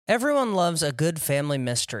Everyone loves a good family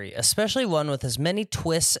mystery, especially one with as many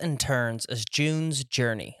twists and turns as June's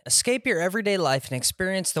Journey. Escape your everyday life and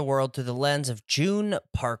experience the world through the lens of June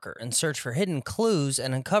Parker and search for hidden clues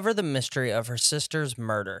and uncover the mystery of her sister's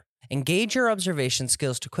murder. Engage your observation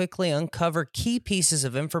skills to quickly uncover key pieces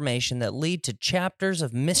of information that lead to chapters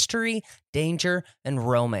of mystery, danger, and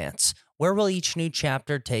romance. Where will each new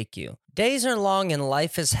chapter take you? Days are long and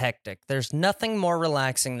life is hectic. There's nothing more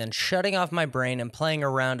relaxing than shutting off my brain and playing a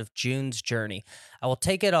round of June's Journey. I will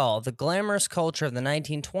take it all, the glamorous culture of the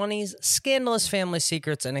 1920s, scandalous family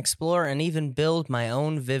secrets, and explore and even build my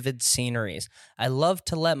own vivid sceneries. I love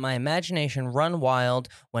to let my imagination run wild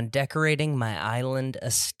when decorating my island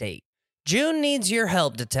estate. June needs your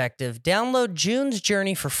help, detective. Download June's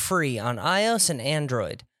Journey for free on iOS and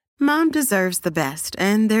Android. Mom deserves the best,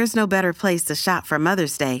 and there's no better place to shop for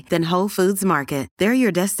Mother's Day than Whole Foods Market. They're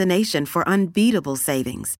your destination for unbeatable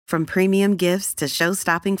savings, from premium gifts to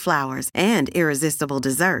show-stopping flowers and irresistible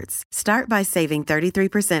desserts. Start by saving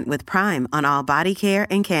 33% with Prime on all body care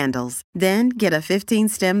and candles. Then get a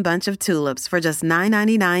 15-stem bunch of tulips for just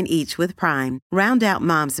 $9.99 each with Prime. Round out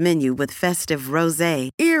Mom's menu with festive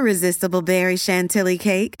rosé, irresistible berry chantilly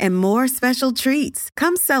cake, and more special treats.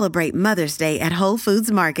 Come celebrate Mother's Day at Whole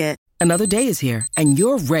Foods Market. Another day is here, and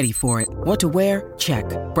you're ready for it. What to wear? Check.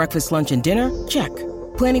 Breakfast, lunch, and dinner? Check.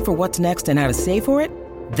 Planning for what's next and how to save for it?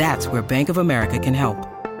 That's where Bank of America can help.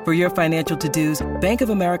 For your financial to-dos, Bank of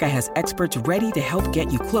America has experts ready to help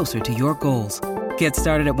get you closer to your goals. Get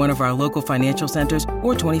started at one of our local financial centers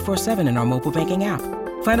or 24/7 in our mobile banking app.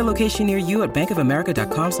 Find a location near you at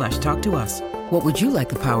bankofamerica.com/talktous. What would you like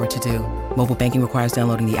the power to do? Mobile banking requires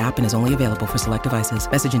downloading the app and is only available for select devices.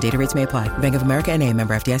 Message and data rates may apply. Bank of America N.A.,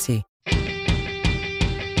 member FDIC.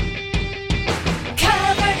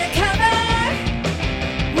 Cover to cover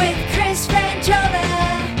with Chris Franjola.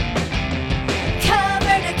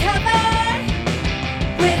 Cover to cover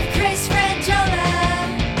with Chris Franjola.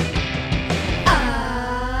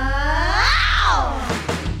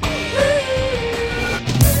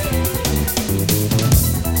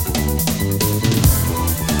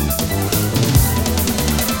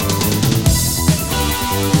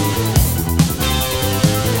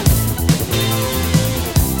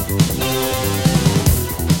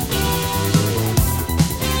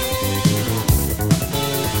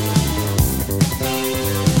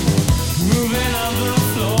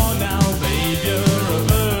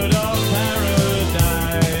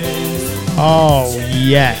 Oh,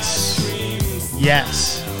 yes.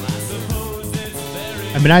 Yes.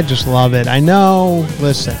 I mean, I just love it. I know.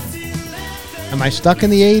 Listen. Am I stuck in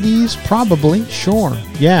the 80s? Probably. Sure.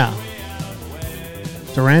 Yeah.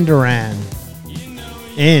 Duran Duran.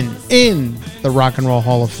 In the Rock and Roll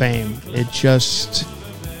Hall of Fame. It just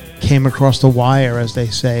came across the wire, as they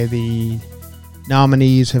say. The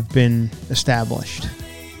nominees have been established.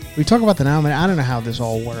 We talk about the nominee. I don't know how this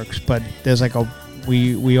all works, but there's like a...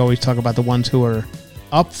 We always talk about the ones who are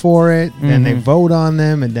up for it, then they vote on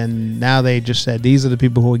them, and then now they just said these are the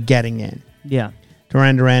people who are getting in. Yeah.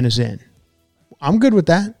 Duran Duran is in. I'm good with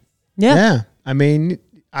that. Yeah. I mean,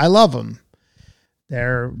 I love them.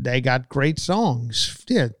 They got great songs.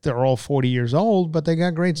 Yeah, they're all 40 years old, but they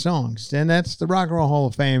got great songs. And that's the Rock and Roll Hall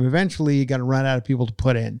of Fame. Eventually, you got to run out of people to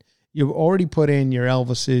put in. You've already put in your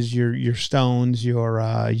Elvises, your Stones,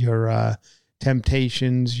 your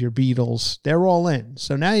Temptations, your Beatles. They're all in.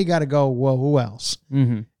 So now you got to go, well, who else?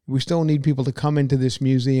 Mm-hmm. We still need people to come into this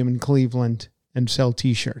museum in Cleveland and sell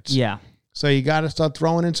T-shirts. Yeah. So you got to start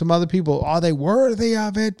throwing in some other people. Are they worthy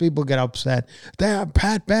of it? People get upset. They have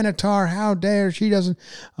Pat Benatar. How dare she doesn't?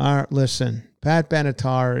 Listen, Pat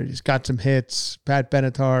Benatar has got some hits. Pat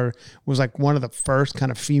Benatar was like one of the first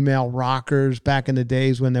kind of female rockers back in the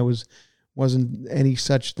days when there wasn't any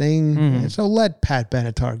such thing. Mm-hmm. So let Pat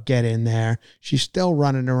Benatar get in there. She's still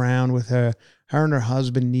running around with her and her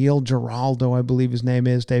husband, Neil Giraldo, I believe his name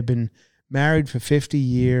is. They've been married for 50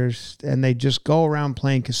 years, and they just go around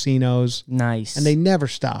playing casinos. Nice. And they never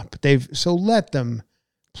stop. So let them,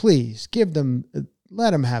 please,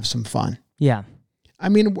 let them have some fun. Yeah. I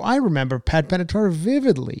mean, I remember Pat Benatar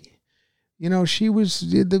vividly. You know, she was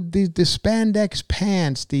the spandex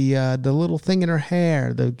pants, the little thing in her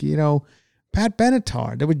hair, Pat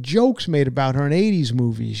Benatar. There were jokes made about her in 80s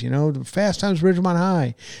movies, Fast Times at Ridgemont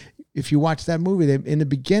High. If you watch that movie, in the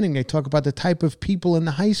beginning, they talk about the type of people in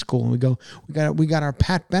the high school. And we go, we got our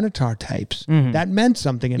Pat Benatar types. Mm-hmm. That meant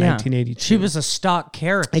something in 1982. She was a stock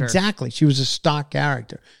character. Exactly. She was a stock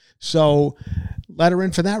character. So let her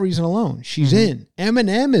in for that reason alone. She's in.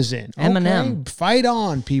 Eminem is in. Eminem. Okay, fight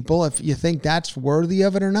on, people, if you think that's worthy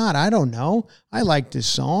of it or not. I don't know. I like his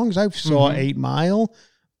songs. I saw 8 Mile.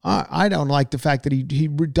 I don't like the fact that he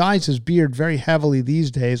dyes his beard very heavily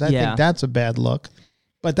these days. I think that's a bad look.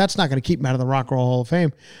 But that's not going to keep him out of the Rock and Roll Hall of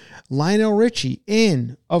Fame. Lionel Richie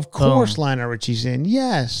in. Of course Lionel Richie's in.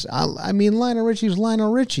 Yes. I mean, Lionel Richie's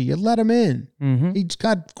Lionel Richie. You let him in. Mm-hmm. He's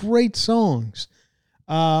got great songs.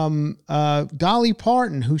 Dolly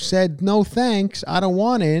Parton, who said, no thanks, I don't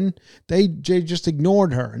want in. They just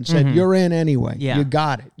ignored her and said, you're in anyway. Yeah. You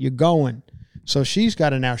got it. You're going. So she's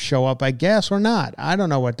got to now show up, I guess, or not. I don't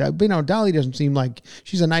know what that. But, Dolly doesn't seem like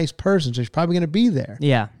she's a nice person, so she's probably going to be there.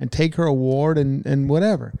 Yeah. And take her award and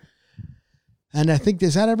whatever. And I think,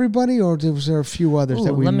 is that everybody, or was there a few others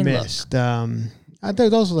that we missed? I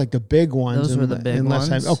think those are like the big ones. Those were the big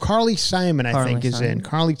ones. Carly Simon, I think, is in.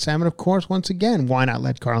 Carly Simon, of course, once again, why not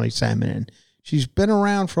let Carly Simon in? She's been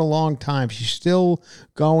around for a long time. She's still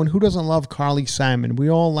going. Who doesn't love Carly Simon? We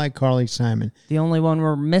all like Carly Simon. The only one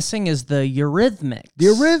we're missing is the Eurythmics. The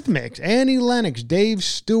Eurythmics. Annie Lennox, Dave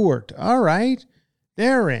Stewart. All right.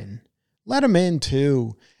 They're in. Let them in,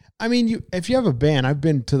 too. I mean, if you have a band, I've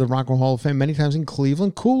been to the Rock and Roll Hall of Fame many times in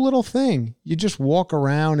Cleveland. Cool little thing. You just walk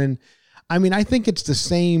around and, I mean, I think it's the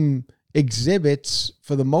same exhibits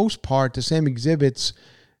for the most part, the same exhibits,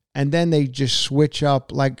 and then they just switch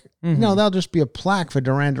up like, there'll just be a plaque for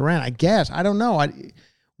Duran Duran, I guess. I don't know.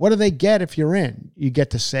 What do they get if you're in? You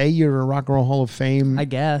get to say you're a Rock and Roll Hall of Fame, I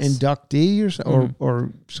guess, inductee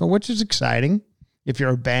or so, which is exciting. If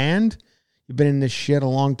you're a band, you've been in this shit a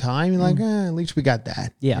long time, you're like, at least we got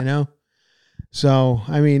that. Yeah. So,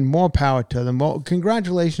 I mean, more power to them. Well,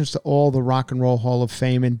 congratulations to all the Rock and Roll Hall of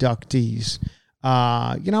Fame inductees.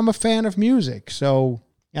 I'm a fan of music, so,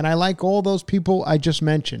 and I like all those people I just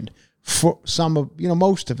mentioned. For some of,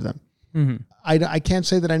 most of them. Mm-hmm. I can't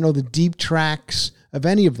say that I know the deep tracks of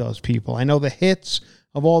any of those people. I know the hits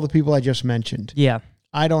of all the people I just mentioned. Yeah.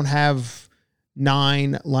 I don't have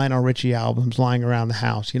 9 Lionel Richie albums lying around the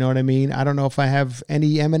house. You know what I mean? I don't know if I have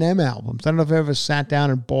any Eminem albums. I don't know if I ever sat down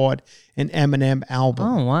and bought an Eminem album.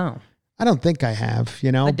 Oh, wow. I don't think I have,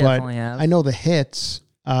 I definitely have. I know the hits.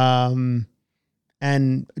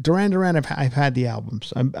 And Duran Duran, I've had the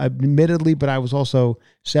albums, admittedly, but I was also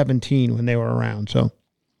 17 when they were around. So,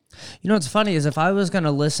 what's funny is if I was going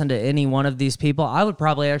to listen to any one of these people, I would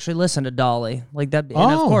probably actually listen to Dolly. Like that, and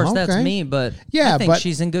of course that's me, but I think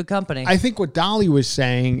she's in good company. I think what Dolly was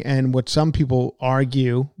saying, and what some people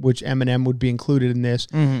argue, which Eminem would be included in this,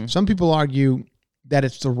 some people argue that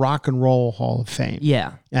it's the Rock and Roll Hall of Fame.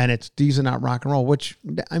 Yeah. And these are not rock and roll, which,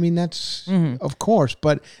 I mean, that's, of course.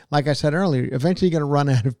 But like I said earlier, eventually you're going to run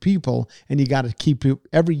out of people, and you got to keep,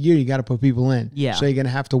 every year you got to put people in. Yeah. So you're going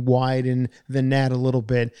to have to widen the net a little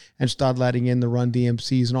bit and start letting in the Run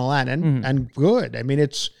DMCs and all that. And good. I mean,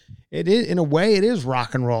 it is, in a way, it is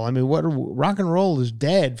rock and roll. I mean, rock and roll is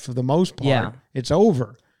dead for the most part. Yeah. It's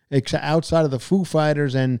over. Except outside of the Foo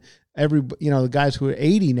Fighters and the guys who are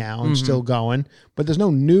 80 now and still going, but there's no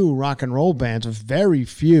new rock and roll bands, very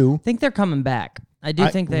few. I think they're coming back. I do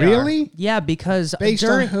think they really? are. Yeah, because based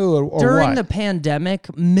on who or during what? the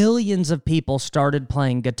pandemic, millions of people started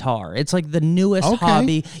playing guitar. It's like the newest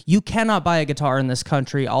hobby. You cannot buy a guitar in this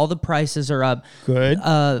country. All the prices are up. Good.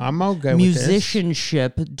 I'm okay with this.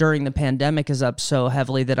 Musicianship during the pandemic is up so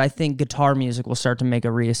heavily that I think guitar music will start to make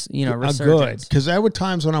a resurgence. Good, because there were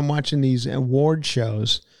times when I'm watching these award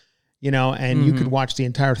shows, and you could watch the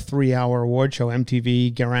entire 3-hour award show,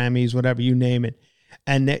 MTV, Grammys, whatever, you name it.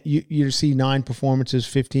 And you see 9 performances,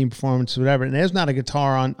 15 performances, whatever. And there's not a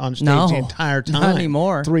guitar on stage the entire time. Not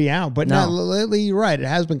anymore. 3 hours. But lately, you're right. It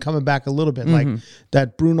has been coming back a little bit. Like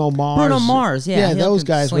that Bruno Mars. Yeah. Yeah, those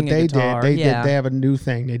guys, what they guitar. did, they have a new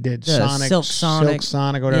thing. They did Silk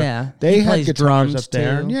Sonic, whatever. Yeah. They had guitars up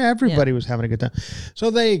there. Too. Yeah, everybody was having a good time. So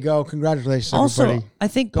there you go. Congratulations, everybody. Also, I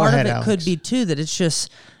think part of it could be, too, that it's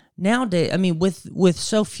just nowadays, I mean, with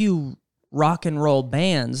so few rock and roll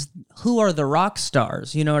bands, who are the rock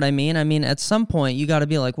stars? You know what I mean? I mean, at some point, you got to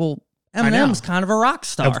be like, well, Eminem's kind of a rock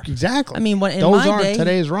star. Exactly. I mean, those aren't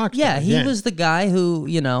today's rock stars. Yeah, he was the guy who,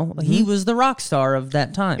 he was the rock star of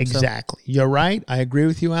that time. Exactly. So. You're right. I agree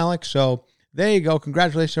with you, Alex. So there you go.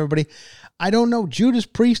 Congratulations, everybody. I don't know. Judas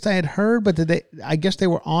Priest I had heard, but I guess they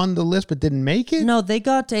were on the list but didn't make it? No, they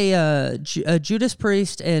got a Judas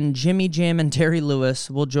Priest, and Jimmy Jam and Terry Lewis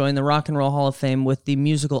will join the Rock and Roll Hall of Fame with the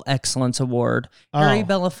Musical Excellence Award. Harry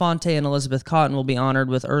Belafonte and Elizabeth Cotton will be honored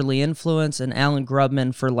with Early Influence, and Alan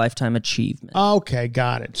Grubman for Lifetime Achievement. Okay,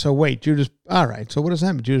 got it. So wait, all right. So what does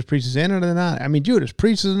that mean? Judas Priest is in or they're not? I mean, Judas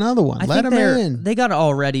Priest is another one. Let them in. They got to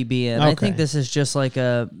already be in. Okay. I think this is just like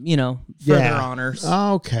a, further honors.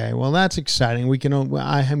 Okay. Well, that's exciting. We can,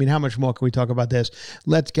 I mean, how much more can we talk about this?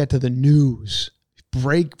 Let's get to the news.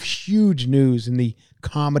 Huge news in the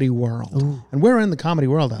comedy world. And we're in the comedy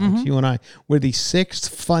world, Alex, you and I. We're the 6th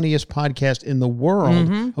funniest podcast in the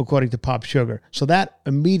world, according to Pop Sugar. So that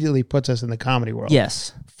immediately puts us in the comedy world.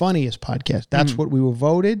 Yes. Funniest podcast. That's what we were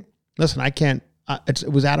voted. Listen, I can't.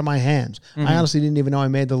 It was out of my hands. I honestly didn't even know I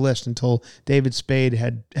made the list until David Spade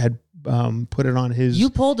had put it on his. You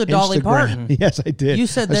pulled a Dolly Instagram. Parton. Yes, I did. You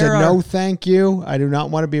said I said no, thank you. I do not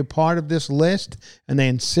want to be a part of this list, and they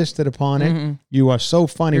insisted upon it. You are so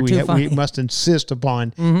funny. You're too funny. We must insist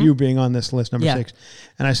upon you being on this list, number 6.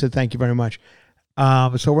 And I said thank you very much.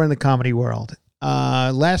 So we're in the comedy world.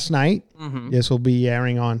 Last night, this will be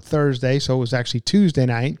airing on Thursday, so it was actually Tuesday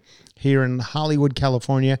night here in Hollywood,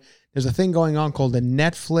 California. There's a thing going on called the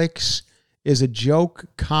Netflix is a Joke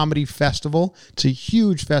Comedy Festival. It's a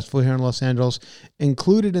huge festival here in Los Angeles.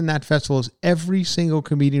 Included in that festival is every single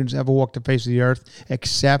comedian who's ever walked the face of the earth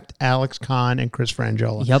except Alex Kahn and Chris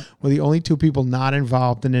Frangiola. Yep. We're the only 2 people not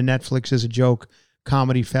involved in the Netflix is a Joke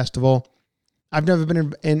Comedy Festival. I've never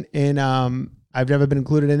been I've never been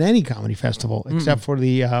included in any comedy festival except for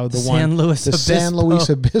the San Luis Obispo. San Luis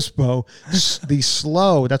Obispo, the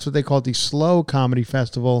slow. That's what they call it, the Slow Comedy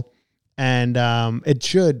Festival, and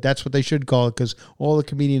that's what they should call it because all the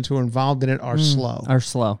comedians who are involved in it are slow. Are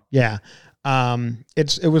slow. Yeah,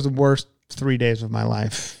 it was the worst 3 days of my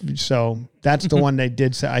life. So that's the one they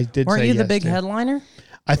did say. I did. Weren't say you the yes big to. headliner?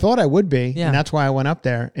 I thought I would be, Yeah. and that's why I went up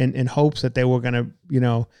there in hopes that they were going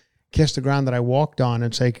to, kiss the ground that I walked on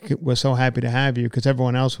and say, we're so happy to have you, because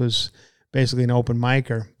everyone else was basically an open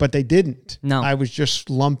micer. But they didn't. No. I was just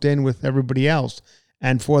lumped in with everybody else.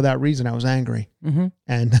 And for that reason, I was angry.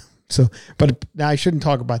 And so, but I shouldn't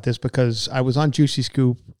talk about this because I was on Juicy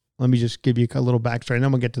Scoop. Let me just give you a little backstory, and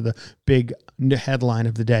then we'll get to the big headline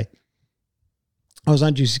of the day. I was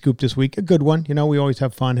on Juicy Scoop this week, a good one. We always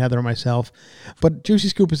have fun, Heather and myself. But Juicy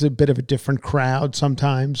Scoop is a bit of a different crowd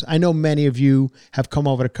sometimes. I know many of you have come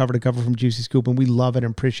over to cover from Juicy Scoop, and we love it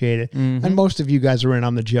and appreciate it. And most of you guys are in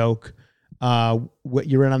on the joke.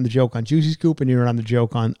 You're in on the joke on Juicy Scoop, and you're in on the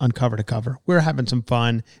joke on Cover to Cover. We're having some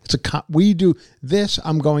fun. We do this.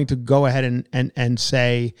 I'm going to go ahead and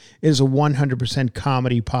say it is a 100%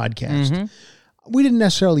 comedy podcast. We didn't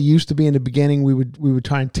necessarily used to be in the beginning. We would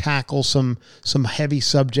try and tackle some heavy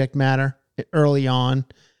subject matter early on,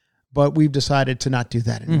 but we've decided to not do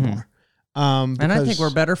that anymore. And I think we're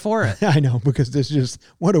better for it. I know, because this just,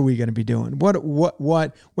 what are we going to be doing? What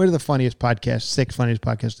are the funniest podcasts, 6 funniest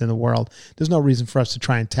podcasts in the world? There's no reason for us to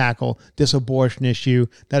try and tackle this abortion issue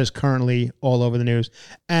that is currently all over the news.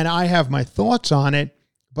 And I have my thoughts on it,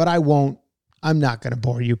 but I'm not going to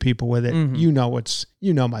bore you people with it. You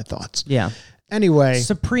know my thoughts. Yeah. Anyway,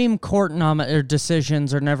 Supreme Court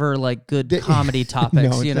decisions are never like good comedy topics.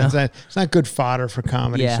 No, it's not good fodder for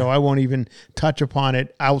comedy. Yeah. So I won't even touch upon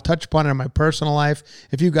it. I will touch upon it in my personal life.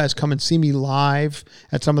 If you guys come and see me live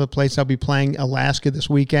at some of the places I'll be playing Alaska this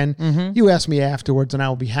weekend, you ask me afterwards, and I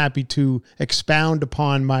will be happy to expound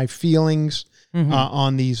upon my feelings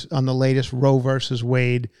on the latest Roe versus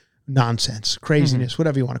Wade nonsense, craziness,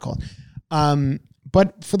 whatever you want to call it.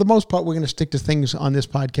 But for the most part, we're going to stick to things on this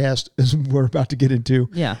podcast as we're about to get into.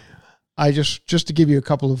 Yeah. I just to give you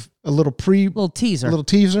a little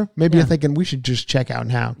teaser. Maybe you're thinking we should just check out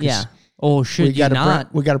now. Yeah. Oh, should you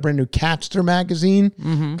not? We got a brand new Catster magazine.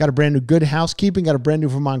 Got a brand new Good Housekeeping. Got a brand new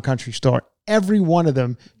Vermont Country Store. Every one of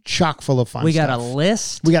them chock full of fun. We stuff. got a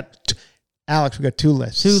list. Alex, we got 2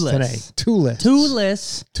 lists. Today. 2 lists. 2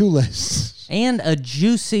 lists. 2 lists. And a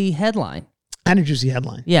juicy headline.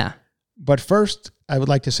 Yeah. But first, I would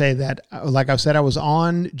like to say that, like I said, I was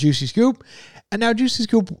on Juicy Scoop. And now Juicy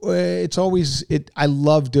Scoop, I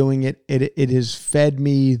love doing it. It has fed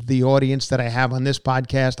me the audience that I have on this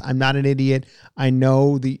podcast. I'm not an idiot. I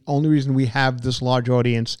know the only reason we have this large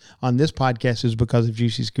audience on this podcast is because of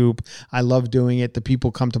Juicy Scoop. I love doing it. The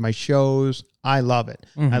people come to my shows. I love it.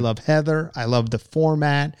 I love Heather. I love the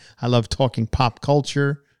format. I love talking pop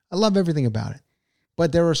culture. I love everything about it.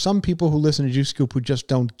 But there are some people who listen to Juicy Scoop who just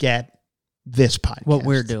don't get this podcast. What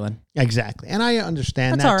we're doing. Exactly. And I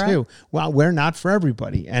understand That's that too. Well, we're not for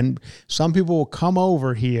everybody. And some people will come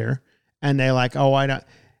over here and they're like, oh, I don't.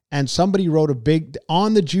 And somebody wrote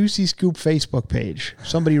on the Juicy Scoop Facebook page,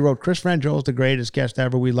 somebody wrote, Chris Frangiola is the greatest guest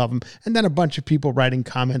ever. We love him. And then a bunch of people writing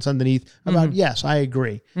comments underneath about, yes, I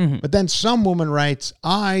agree. But then some woman writes,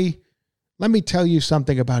 let me tell you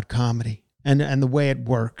something about comedy and the way it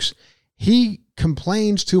works. He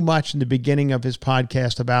complains too much in the beginning of his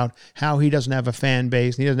podcast about how he doesn't have a fan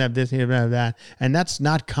base, and he doesn't have this, and he doesn't have that. And that's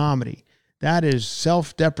not comedy. That is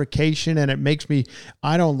self-deprecation, and it makes me,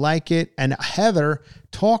 I don't like it. And Heather,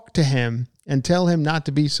 talk to him and tell him not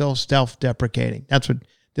to be so self-deprecating. That's what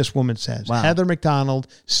this woman says. Wow. Heather McDonald,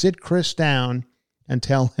 sit Chris down and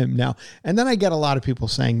tell him now. And then I get a lot of people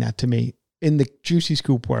saying that to me in the Juicy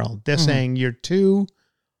Scoop world. They're saying you're too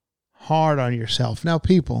hard on yourself. Now,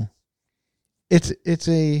 people, can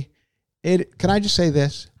I just say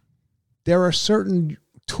this? There are certain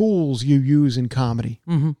tools you use in comedy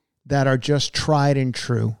that are just tried and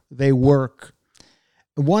true. They work.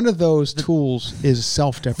 One of those tools is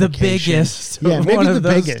self-deprecation. The biggest. Yeah, maybe one the of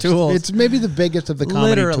those biggest. tools. It's maybe the biggest of the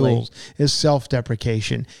comedy Literally. tools is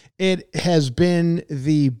self-deprecation. It has been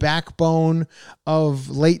the backbone of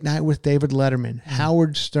Late Night with David Letterman,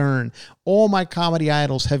 Howard Stern. All my comedy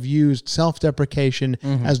idols have used self-deprecation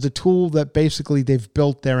as the tool that basically they've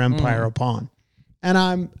built their empire upon. And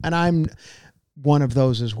I'm one of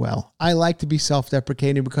those as well. I like to be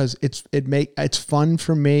self-deprecating because it's fun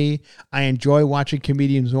for me. I enjoy watching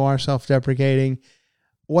comedians who are self-deprecating.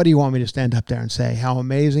 What do you want me to stand up there and say? How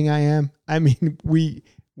amazing I am? I mean, we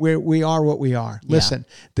are what we are. Yeah. Listen,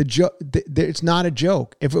 it's not a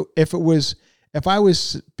joke. If I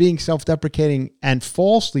was being self-deprecating and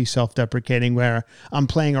falsely self-deprecating, where I'm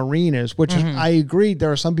playing arenas, which I agree,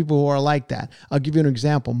 there are some people who are like that. I'll give you an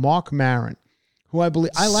example. Mark Maron, who I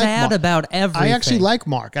believe I like. Sad Mark. about everything. I actually like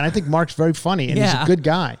Mark, and I think Mark's very funny, and he's a good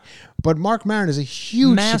guy. But Mark Maron is a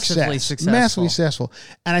huge Massively successful. Massively successful.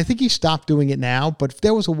 And I think he stopped doing it now, but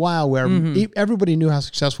there was a while where everybody knew how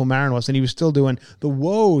successful Maron was, and he was still doing the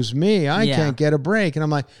woes me, I can't get a break. And I'm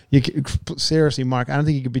like, seriously, Mark, I don't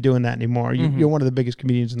think you could be doing that anymore. You're one of the biggest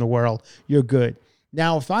comedians in the world. You're good.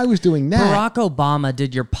 Now, if I was doing that... Barack Obama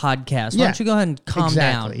did your podcast. Why don't you go ahead and calm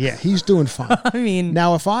down? Yeah, he's doing fine. I mean...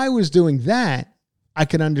 Now, if I was doing that, I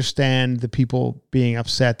can understand the people being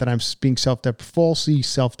upset that I'm being falsely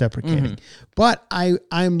self-deprecating. But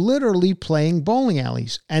I'm literally playing bowling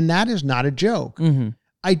alleys, and that is not a joke.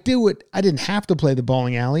 I do it. I didn't have to play the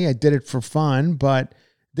bowling alley. I did it for fun, but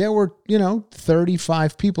there were,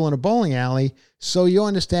 35 people in a bowling alley. So you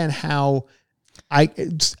understand how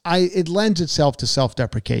it lends itself to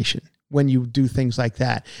self-deprecation when you do things like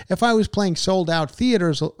that. If I was playing sold-out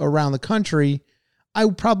theaters around the country, I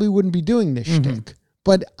probably wouldn't be doing this shtick.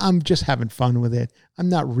 But I'm just having fun with it. I'm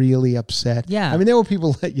not really upset. Yeah. I mean, there were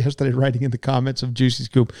people yesterday writing in the comments of Juicy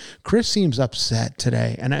Scoop, Chris seems upset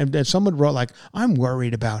today. And someone wrote like, I'm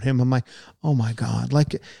worried about him. I'm like, oh my God.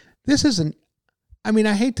 Like, this isn't, I mean,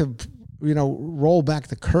 I hate to, roll back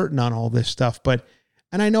the curtain on all this stuff,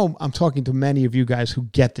 and I know I'm talking to many of you guys who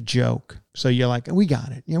get the joke. So you're like, we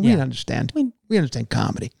got it. We understand. We understand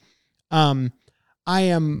comedy. I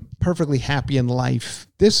am perfectly happy in life.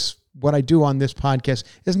 What I do on this podcast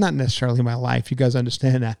is not necessarily my life. You guys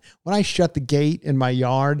understand that. When I shut the gate in my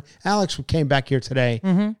yard, Alex came back here today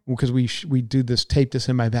because we tape this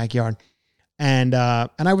in my backyard, and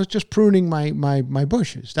I was just pruning my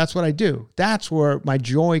bushes. That's what I do. That's where my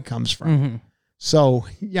joy comes from. So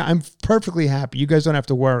yeah, I'm perfectly happy. You guys don't have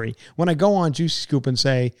to worry. When I go on Juicy Scoop and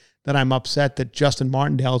say that I'm upset that Justin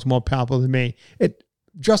Martindale is more popular than me,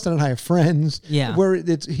 Justin and I are friends. Yeah.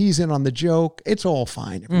 He's in on the joke. It's all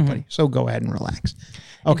fine, everybody. So go ahead and relax.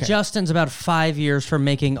 Okay. And Justin's about 5 years from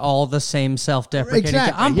making all the same self-deprecating.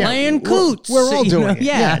 Exactly. I'm playing coots. We're all doing it.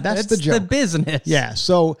 Yeah, that's the joke. The business. Yeah.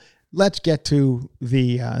 So let's get to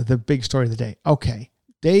the big story of the day. Okay.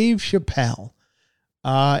 Dave Chappelle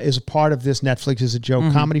is a part of this Netflix is a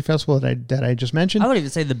Joke comedy festival that I just mentioned. I would even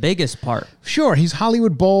say the biggest part. Sure, he's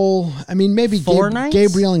Hollywood Bowl. I mean, maybe 4 nights?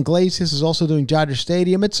 Gabriel Iglesias is also doing Dodger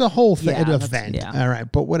Stadium. It's a whole event. Yeah. All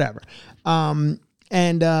right, but whatever.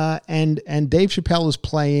 And Dave Chappelle is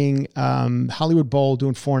playing Hollywood Bowl,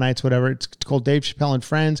 doing 4 nights, whatever. It's called Dave Chappelle and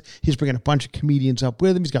Friends. He's bringing a bunch of comedians up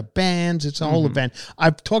with him. He's got bands. It's a whole event.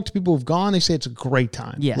 I've talked to people who've gone. They say it's a great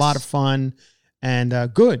time. Yes. A lot of fun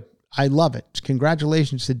and good. I love it.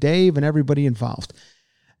 Congratulations to Dave and everybody involved.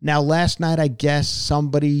 Now, last night, I guess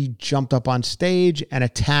somebody jumped up on stage and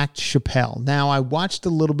attacked Chappelle. Now, I watched a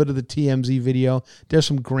little bit of the TMZ video. There's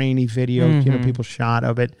some grainy video, people shot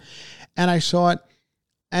of it. And I saw it.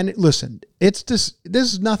 And listen, this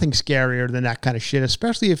is nothing scarier than that kind of shit,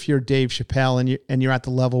 especially if you're Dave Chappelle and you're at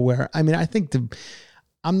the level where, I mean, I think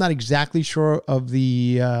I'm not exactly sure of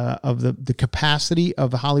the capacity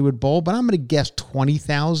of the Hollywood Bowl, but I'm going to guess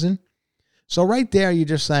 20,000. So right there, you're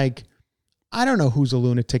just like, I don't know who's a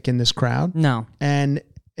lunatic in this crowd. No. And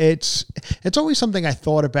it's always something I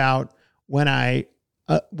thought about when I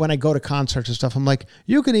go to concerts and stuff. I'm like,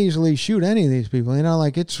 you can easily shoot any of these people,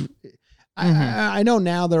 like it's. I know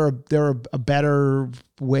now they're a better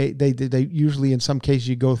way. They usually in some cases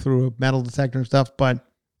you go through a metal detector and stuff, but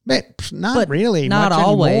not really. Not much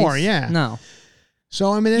always. Anymore. Yeah. No.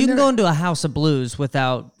 So, I mean, you can go into a House of Blues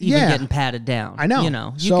without even getting patted down. I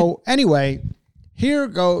know. Anyway, here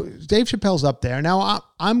goes. Dave Chappelle's up there. Now,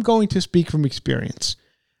 I'm going to speak from experience.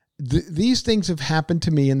 These things have happened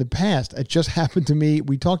to me in the past. It just happened to me.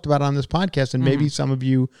 We talked about it on this podcast, and maybe some of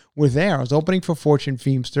you were there. I was opening for Fortune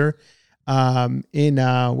Feimster in,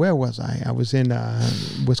 where was I? I was in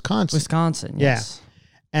Wisconsin. Wisconsin, yes.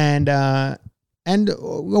 Yeah. And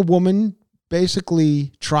a woman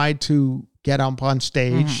basically tried to get up on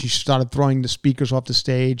stage. She started throwing the speakers off the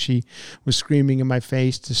stage. She was screaming in my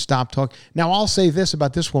face to stop talking. Now, I'll say this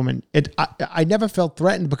about this woman. I never felt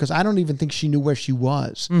threatened because I don't even think she knew where she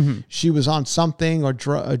was. She was on something or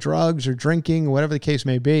drugs or drinking or whatever the case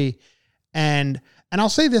may be. And I'll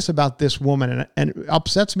say this about this woman, and it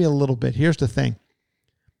upsets me a little bit. Here's the thing.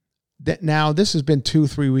 Now, this has been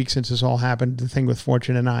 2-3 weeks since this all happened, the thing with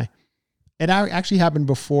Fortune and I. It actually happened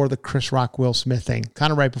before the Chris Rock, Will Smith thing,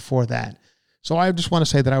 kind of right before that. So I just want to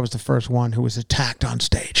say that I was the first one who was attacked on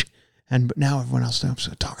stage. But now everyone else is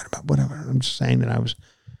talking about whatever. I'm just saying that I was,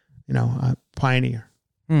 a pioneer.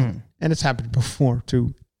 And it's happened before,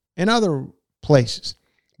 too, in other places.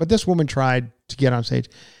 But this woman tried to get on stage.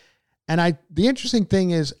 And the interesting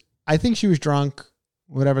thing is, I think she was drunk,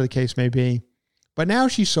 whatever the case may be. But now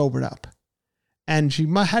she's sobered up. And she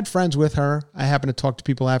had friends with her. I happened to talk to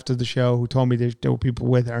people after the show who told me there were people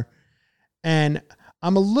with her. And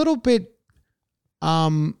I'm a little bit,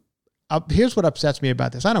 here's what upsets me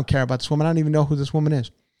about this. I don't care about this woman. I don't even know who this woman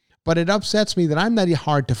is. But it upsets me that I'm not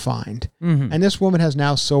hard to find. And this woman has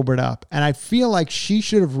now sobered up. And I feel like she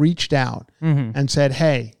should have reached out and said,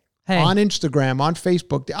 hey, on Instagram, on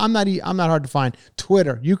Facebook, I'm not hard to find.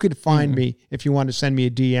 Twitter, you could find me if you want to send me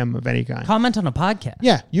a DM of any kind. Comment on a podcast.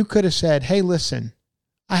 Yeah, you could have said, hey, listen,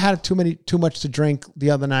 I had too much to drink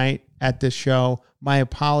the other night at this show. My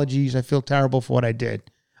apologies. I feel terrible for what I did.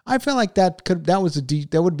 I feel like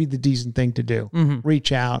that would be the decent thing to do.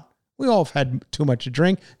 Reach out. We all have had too much to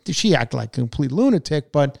drink. She acted like a complete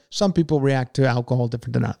lunatic, but some people react to alcohol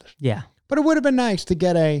different than others. Yeah. But it would have been nice to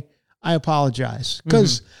get I apologize.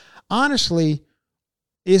 Because honestly,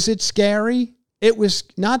 is it scary? It was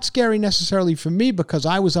not scary necessarily for me because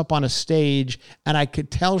I was up on a stage and I could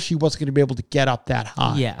tell she wasn't going to be able to get up that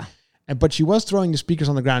high. Yeah. But she was throwing the speakers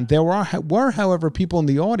on the ground. There were, however, people in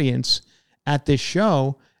the audience at this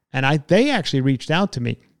show, and they actually reached out to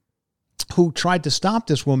me, who tried to stop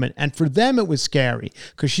this woman. And for them, it was scary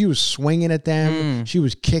because she was swinging at them. She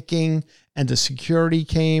was kicking, and the security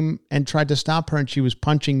came and tried to stop her, and she was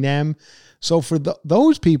punching them. So for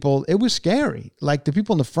those people, it was scary. Like the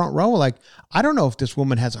people in the front row were like, I don't know if this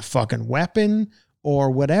woman has a fucking weapon or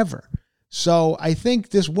whatever. So I think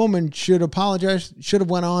this woman should apologize, should have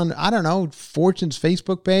went on, I don't know, Fortune's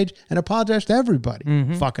Facebook page and apologized to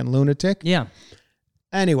everybody. Fucking lunatic. Yeah.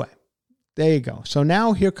 Anyway, there you go. So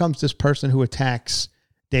now here comes this person who attacks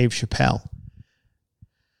Dave Chappelle.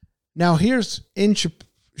 Now here's in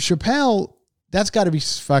Chappelle, that's got to be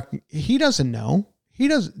fucking, he doesn't know. He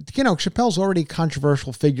does, Chappelle's already a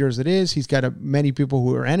controversial figure as it is. He's got many people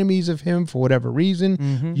who are enemies of him for whatever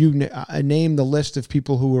reason. You name the list of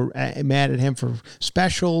people who were mad at him for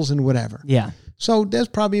specials and whatever. Yeah. So there's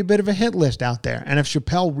probably a bit of a hit list out there. And if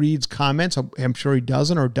Chappelle reads comments, I'm sure he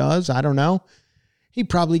doesn't or does, I don't know. He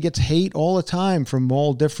probably gets hate all the time from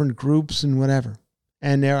all different groups and whatever.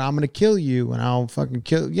 And I'm going to kill you and I'll fucking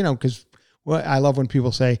kill, because I love when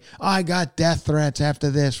people say, I got death threats after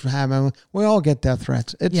this. We all get death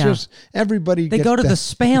threats. It's just everybody. They go to the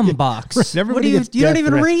spam box. Right, everybody you don't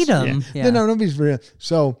even threats. read them. Yeah. No, nobody's real.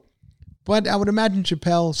 So, but I would imagine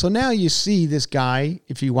Chappelle. So now you see this guy,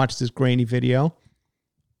 if you watch this grainy video,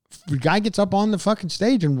 the guy gets up on the fucking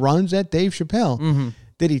stage and runs at Dave Chappelle.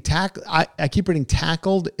 Did he tackle? I keep reading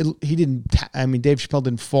tackled. He didn't. Dave Chappelle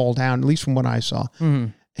didn't fall down, at least from what I saw.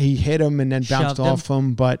 He hit him and then bounced off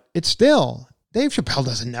him, but it's still, Dave Chappelle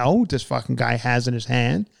doesn't know what this fucking guy has in his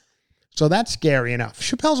hand. So that's scary enough.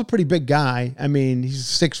 Chappelle's a pretty big guy.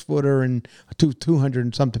 He's a 6-footer and 200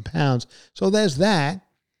 and something pounds. So there's that.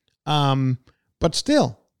 But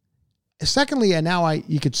still. Secondly, and now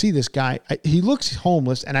you could see this guy, he looks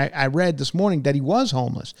homeless, and I read this morning that he was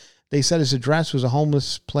homeless. They said his address was a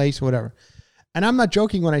homeless place or whatever. And I'm not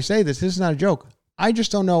joking when I say this. This is not a joke. I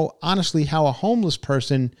just don't know, honestly, how a homeless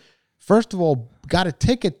person, first of all, got a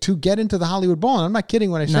ticket to get into the Hollywood Bowl. And I'm not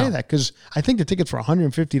kidding when I say that, because I think the tickets were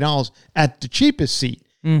 $150 at the cheapest seat.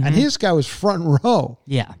 And his guy was front row.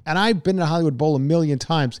 Yeah. And I've been to the Hollywood Bowl a million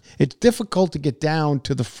times. It's difficult to get down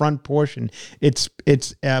to the front portion. It's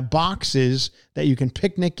boxes that you can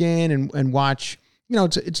picnic in and watch.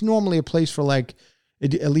 It's normally a place for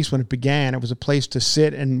at least when it began, it was a place to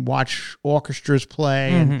sit and watch orchestras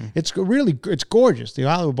play. And it's gorgeous. The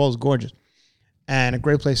Hollywood Bowl is gorgeous and a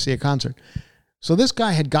great place to see a concert. So this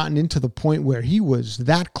guy had gotten into the point where he was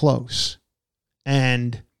that close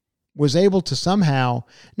and was able to somehow,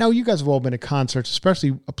 now you guys have all been to concerts,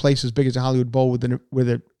 especially a place as big as the Hollywood Bowl with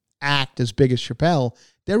an act as big as Chappelle.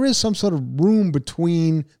 There is some sort of room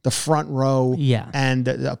between the front row and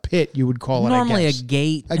a pit, you would call it, Normally I guess. a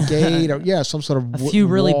gate. A gate, or some sort of a few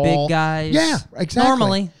really wall. big guys. Yeah, exactly.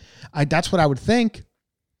 Normally. That's what I would think.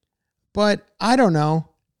 But I don't know.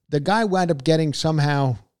 The guy wound up getting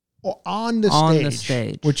somehow on the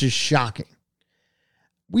stage, which is shocking.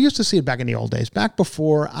 We used to see it back in the old days, back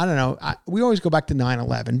before, I don't know, we always go back to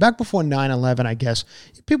 9/11. Back before 9/11, I guess,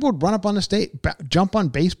 people would run up on the stage, jump on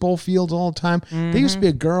baseball fields all the time. There used to be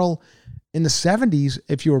a girl in the 70s,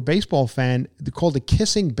 if you were a baseball fan, called the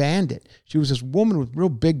Kissing Bandit. She was this woman with real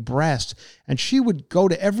big breasts, and she would go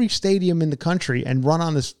to every stadium in the country and run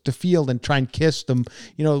on the field and try and kiss them,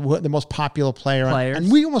 the most popular players. And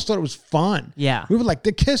we almost thought it was fun. Yeah. We were like,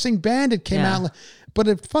 the Kissing Bandit came out. But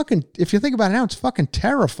if you think about it now, it's fucking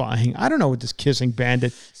terrifying. I don't know what this Kissing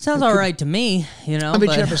Bandit. Sounds all right to me, I mean,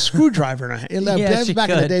 she have a screwdriver in her hand. That was back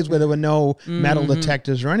in the days where there were no metal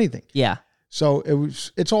detectors or anything. Yeah. So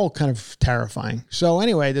it's all kind of terrifying. So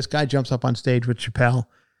anyway, this guy jumps up on stage with Chappelle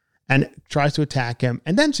and tries to attack him.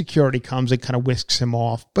 And then security comes and kind of whisks him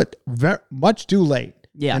off, but very much too late.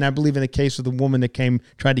 Yeah. And I believe in the case of the woman that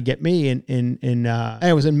tried to get me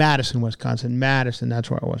it was in Madison, Wisconsin. Madison,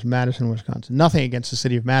 that's where I was. Madison, Wisconsin. Nothing against the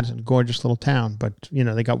city of Madison, gorgeous little town, but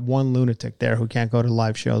they got one lunatic there who can't go to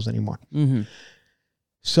live shows anymore. Mm-hmm.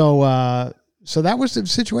 So that was the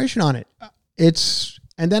situation on it.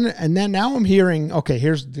 And then now I'm hearing, okay,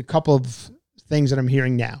 here's the couple of things that I'm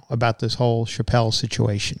hearing now about this whole Chappelle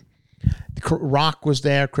situation. Rock was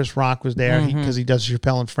there. Chris Rock was there because he does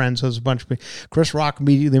Chappelle and Friends. So there's a bunch of people. Chris Rock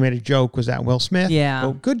immediately made a joke. Was that Will Smith? Yeah.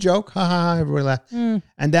 Oh, good joke. Ha ha. Everybody laughed. And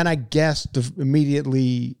then I guess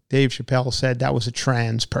immediately Dave Chappelle said that was a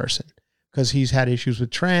trans person because he's had issues with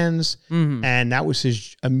trans. And that was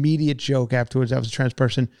his immediate joke afterwards. That was a trans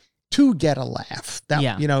person to get a laugh.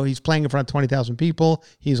 He's playing in front of 20,000 people.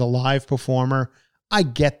 He's a live performer. I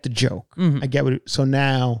get the joke. I get so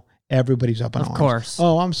now everybody's up in arms. Of course.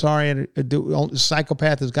 Oh, I'm sorry. A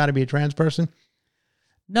psychopath has got to be a trans person?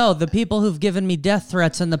 No, the people who've given me death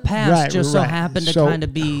threats in the past so happen to kind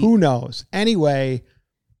of be... Who knows? Anyway,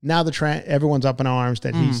 now everyone's up in arms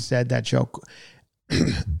that he said that joke.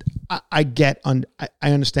 I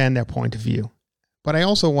understand their point of view. But I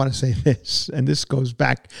also want to say this, and this goes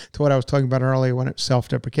back to what I was talking about earlier when it's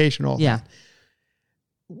self-deprecation, all that.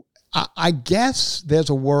 I guess there's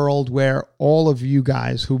a world where all of you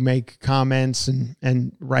guys who make comments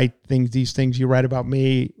and write these things you write about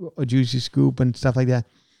me, a Juicy Scoop and stuff like that,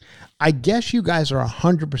 I guess you guys are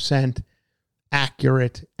 100%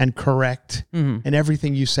 accurate and correct in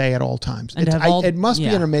everything you say at all times. It must be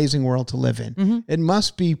an amazing world to live in. It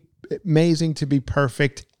must be amazing to be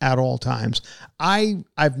perfect at all times.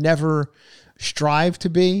 I've never strived to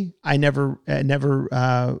be. I never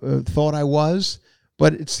thought I was.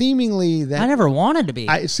 But it's seemingly that... I never wanted to be.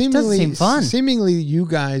 It doesn't seem fun. Seemingly, you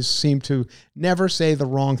guys seem to never say the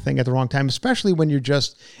wrong thing at the wrong time, especially when you're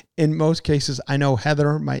just, in most cases, I know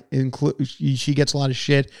Heather might include, she gets a lot of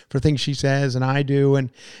shit for things she says, and I do, and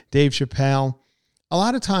Dave Chappelle. A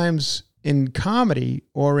lot of times in comedy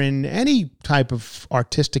or in any type of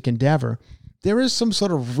artistic endeavor, there is some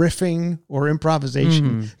sort of riffing or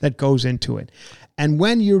improvisation that goes into it. And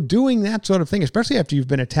when you're doing that sort of thing, especially after you've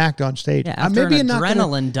been attacked on stage, maybe an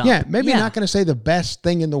adrenaline dump. Yeah, maybe you're not going to say the best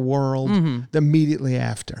thing in the world immediately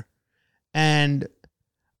after. And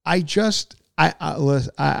I'm not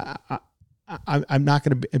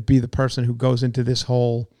going to be the person who goes into this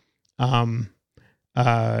whole, the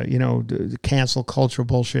cancel culture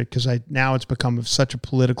bullshit, because now it's become such a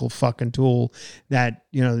political fucking tool that,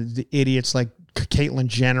 the idiots like Caitlyn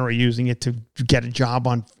Jenner are using it to get a job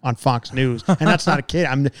on Fox News. And that's not a kid.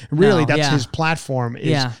 That's his platform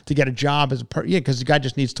is to get a job as because the guy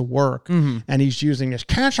just needs to work. And he's using this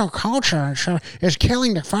cancel culture is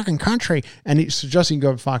killing the fucking country. And he's suggesting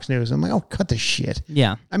go to Fox News. I'm like, oh, cut the shit.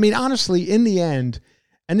 Yeah. I mean, honestly, in the end,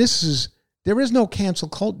 and there is no cancel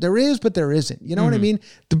culture. There is, but there isn't. You know what I mean?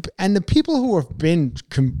 The people who have been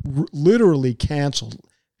literally canceled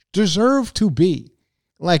deserve to be.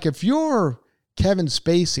 Like, if you're Kevin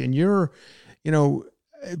Spacey and you're,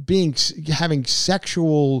 having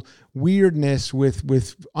sexual weirdness with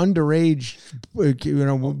underage,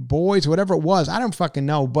 boys, whatever it was, I don't fucking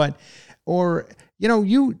know, you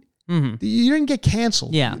didn't get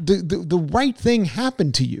canceled. Yeah. The right thing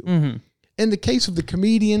happened to you. In the case of the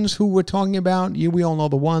comedians who we're talking about, we all know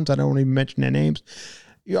the ones. I don't even mention their names.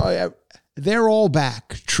 They're all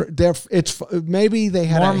back. maybe they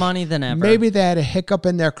had more money than ever. Maybe they had a hiccup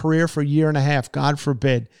in their career for a year and a half, God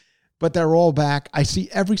forbid. But they're all back. I see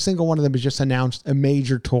every single one of them has just announced a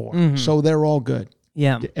major tour. So they're all good.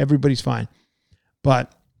 Yeah. Everybody's fine.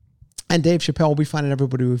 And Dave Chappelle will be fine and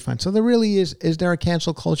everybody will be fine. So there really is there a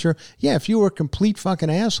cancel culture? Yeah, if you were a complete fucking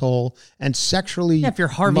asshole and sexually if you're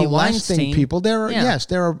Harvey molesting Weinstein, people, there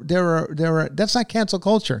are that's not cancel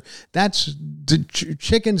culture. That's the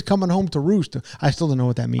chickens coming home to roost. I still don't know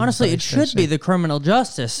what that means. Honestly, it should be the criminal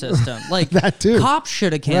justice system. Like that too. Cops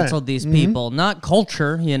should have canceled these people, not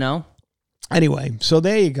culture, Anyway, so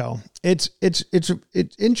there you go. It's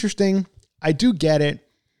interesting. I do get it,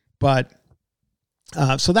 but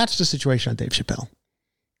so that's the situation on Dave Chappelle.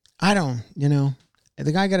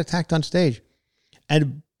 The guy got attacked on stage.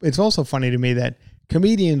 And it's also funny to me that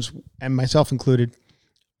comedians, and myself included,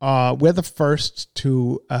 we're the first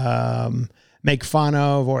to make fun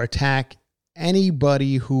of or attack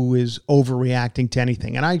anybody who is overreacting to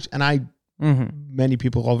anything. And many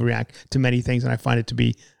people overreact to many things, and I find it to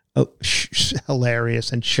be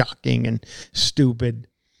hilarious and shocking and stupid.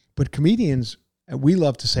 But comedians, we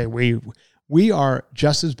love to say we are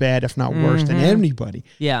just as bad, if not worse, than anybody.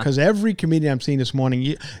 Yeah. Because every comedian I'm seeing this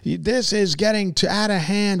morning, this is getting out of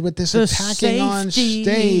hand with this attacking on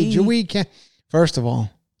stage. We can't. First of all,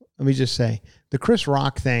 let me just say, the Chris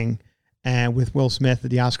Rock thing and with Will Smith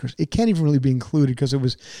at the Oscars, it can't even really be included because it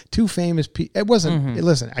was two famous people. It wasn't,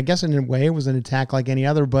 listen, I guess in a way it was an attack like any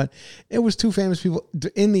other, but it was two famous people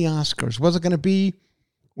in the Oscars. Was it going to be...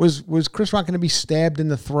 Was Chris Rock going to be stabbed in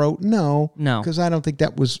the throat? No. Because I don't think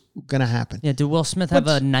that was going to happen. Yeah, did Will Smith have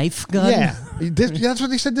a knife gun? Yeah. That's what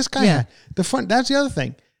they said this guy had. That's the other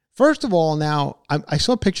thing. First of all, now, I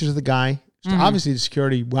saw pictures of the guy. Obviously, the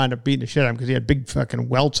security wound up beating the shit out of him because he had big fucking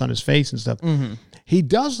welts on his face and stuff. He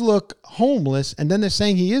does look homeless, and then they're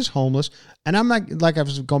saying he is homeless. And I'm not, like I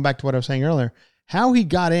was going back to what I was saying earlier, how he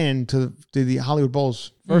got into the Hollywood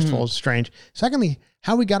Bowls, first of all, is strange. Secondly,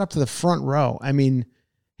 how he got up to the front row. I mean...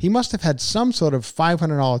 He must have had some sort of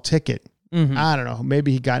 $500 ticket. I don't know.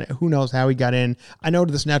 Maybe he got it. Who knows how he got in. I know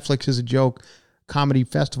this Netflix is a joke. Comedy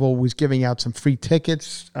Festival was giving out some free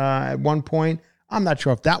tickets at one point. I'm not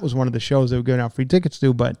sure if that was one of the shows they were giving out free tickets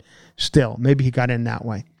to, but still, maybe he got in that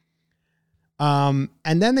way. And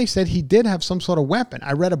then they said he did have some sort of weapon.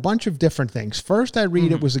 I read a bunch of different things. First, I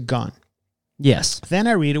read it was a gun. Yes. Then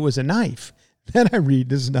I read it was a knife. Then I read,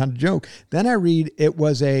 this is not a joke. Then I read it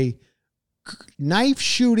was a knife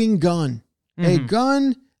shooting gun, a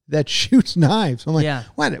gun that shoots knives. I'm like,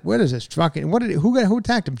 what is this fucking? Who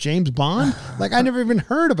attacked him? James Bond? Like I never even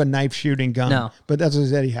heard of a knife shooting gun. No, but that's what he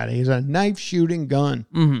said he had. He's a knife shooting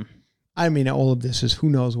gun. I mean, all of this is who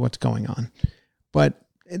knows what's going on. But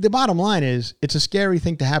the bottom line is, it's a scary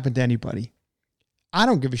thing to happen to anybody. I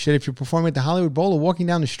don't give a shit if you're performing at the Hollywood Bowl or walking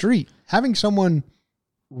down the street. Having someone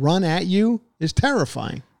run at you is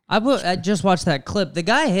terrifying. I just watched that clip. The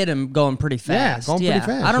guy hit him going pretty fast. Yeah, going pretty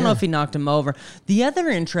fast. I don't know if he knocked him over. The other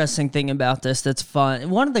interesting thing about this that's fun,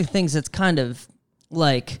 one of the things that's kind of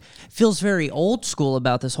like feels very old school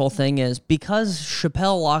about this whole thing is because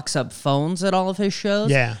Chappelle locks up phones at all of his shows.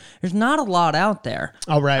 Yeah, there's not a lot out there.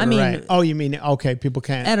 Oh right, right. Oh, you mean okay? People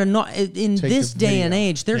can't. In this day and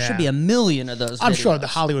age, there should be a million of those. I'm sure the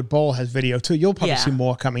Hollywood Bowl has video too. You'll probably see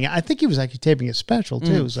more coming out. I think he was actually taping a special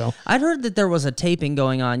too. So I'd heard that there was a taping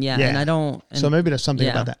going on. Yeah. And I don't. So maybe there's something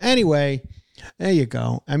about that. Anyway, there you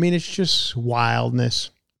go. I mean, it's just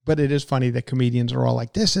wildness. But it is funny that comedians are all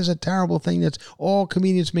like, this is a terrible thing. That's all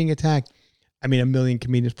comedians being attacked. I mean, a million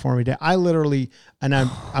comedians performing today. I literally, and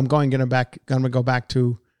I'm going to go back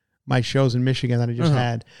to my shows in Michigan that I just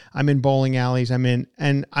had. I'm in bowling alleys.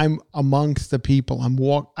 And I'm amongst the people.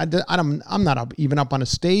 I'm not even up on a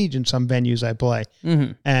stage in some venues I play.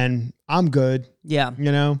 And I'm good. Yeah.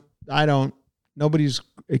 Nobody's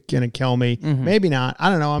going to kill me. Maybe not. I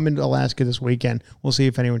don't know. I'm in Alaska this weekend. We'll see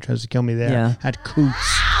if anyone tries to kill me there at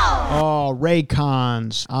Coots. Oh,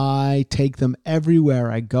 Raycons. I take them everywhere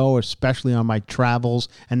I go, especially on my travels.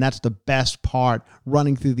 And that's the best part.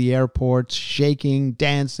 Running through the airports, shaking,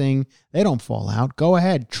 dancing. They don't fall out. Go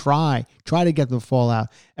ahead. Try to get them to fall out.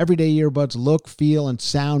 Everyday earbuds look, feel, and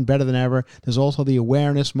sound better than ever. There's also the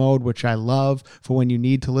awareness mode, which I love for when you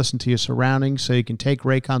need to listen to your surroundings, so you can take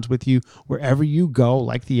Raycons with you wherever you go,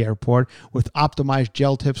 like the airport, with optimized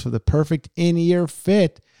gel tips for the perfect in-ear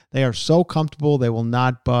fit. They are so comfortable, they will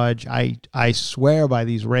not budge. I swear by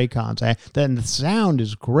these Raycons. Then the sound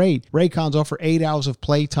is great. Raycons offer 8 hours of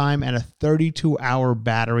playtime and a 32-hour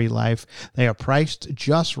battery life. They are priced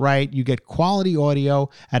just right. You get quality audio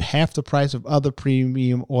at half the price of other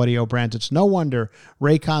premium audio brands. It's no wonder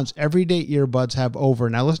Raycon's everyday earbuds have over,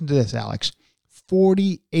 now listen to this, Alex,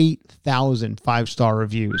 48,000 five-star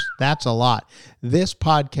reviews. That's a lot. This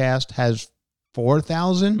podcast has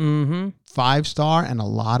 4,000 5-star and a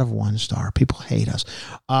lot of 1-star. People hate us,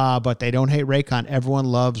 but they don't hate Raycon. Everyone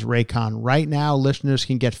loves Raycon. Right now, listeners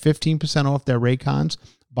can get 15% off their Raycons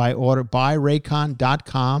by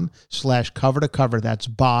buyraycon.com/cover to cover. That's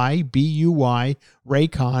buy, B-U-Y,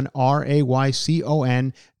 Raycon,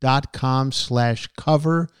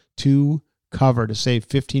 RAYCON.com/cover to cover to save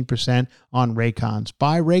 15% on Raycons.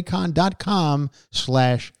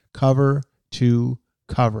 Buyraycon.com/cover to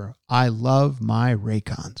cover. I love my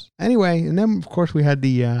Raycons. Anyway, and then of course we had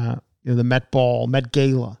the Met Gala.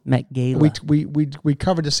 Met Gala. We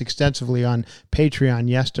covered this extensively on Patreon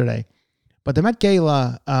yesterday. But the Met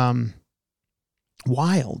Gala,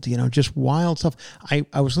 wild, just wild stuff. I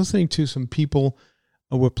was listening to some people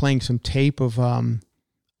who were playing some tape of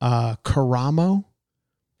Karamo.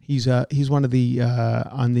 He's one of the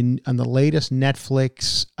on the latest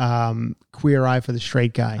Netflix Queer Eye for the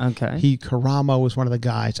Straight Guy. Okay. Karamo was one of the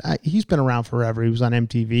guys. He's been around forever. He was on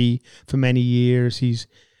MTV for many years.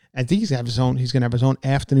 I think he's going to have his own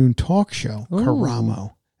afternoon talk show. Ooh.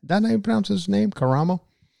 Karamo. Is that how you pronounce his name? Karamo.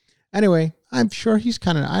 Anyway, I'm sure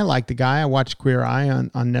I like the guy. I watched Queer Eye on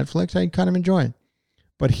Netflix. I kind of enjoy it.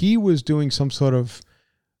 But he was doing some sort of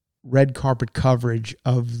red carpet coverage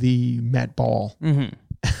of the Met Ball. Mm-hmm.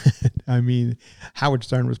 I mean, Howard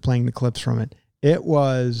Stern was playing the clips from it. It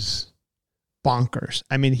was bonkers.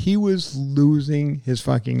 I mean, he was losing his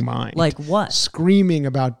fucking mind. Like what? Screaming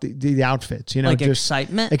about the outfits, like just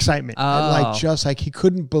excitement? Excitement. Oh. Like he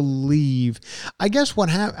couldn't believe. I guess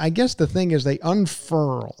the thing is they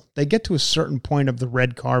unfurl. They get to a certain point of the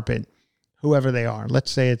red carpet, whoever they are.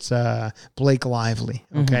 Let's say it's Blake Lively,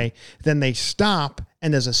 okay? Mm-hmm. Then they stop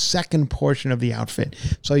and there's a second portion of the outfit.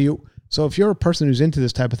 So if you're a person who's into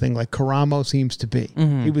this type of thing, like Karamo seems to be,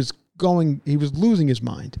 he was losing his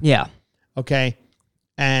mind. Yeah. Okay.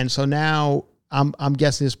 And so now I'm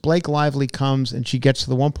guessing this Blake Lively comes and she gets to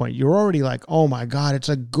the one point. You're already like, oh my God, it's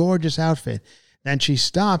a gorgeous outfit. Then she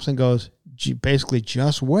stops and goes, basically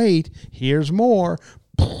just wait. Here's more.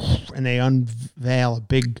 And they unveil a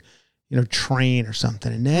big, train or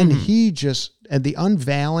something. And then at the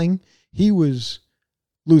unveiling, he was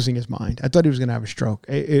losing his mind. I thought he was going to have a stroke.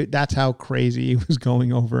 That's how crazy he was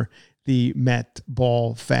going over the Met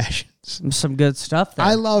Ball fashions. Some good stuff there.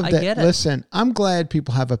 I love that. Get it. Listen, I'm glad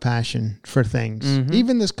people have a passion for things. Mm-hmm.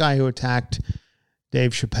 Even this guy who attacked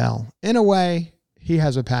Dave Chappelle, in a way, he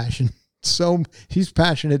has a passion. So he's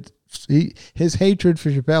passionate. His hatred for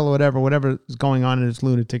Chappelle or whatever is going on in his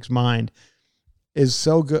lunatic's mind is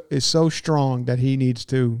so good, is so strong that he needs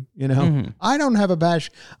to, I don't have a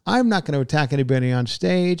passion. I'm not going to attack anybody on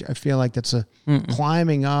stage. I feel like that's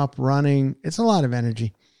climbing up, running. It's a lot of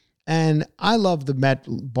energy. And I love the Met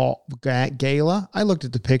Ball Gala. I looked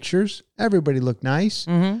at the pictures. Everybody looked nice.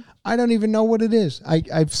 Mm-hmm. I don't even know what it is.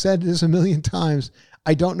 I've said this a million times.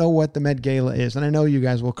 I don't know what the Met Gala is. And I know you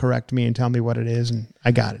guys will correct me and tell me what it is. And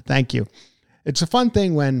I got it. Thank you. It's a fun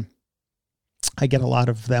thing when I get a lot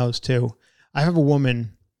of those too. I have a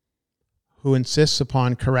woman who insists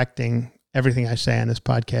upon correcting everything I say on this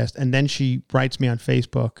podcast, and then she writes me on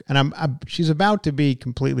Facebook, and she's about to be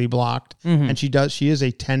completely blocked, and she is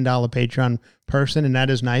a $10 Patreon person, and that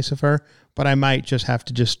is nice of her, but I might just have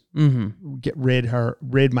to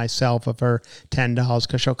rid myself of her $10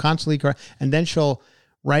 because she'll constantly correct, and then she'll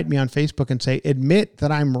write me on Facebook and say, admit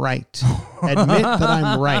that I'm right. Admit that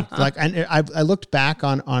I'm right. And I looked back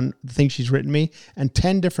on the things she's written me, and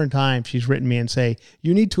 10 different times she's written me and say,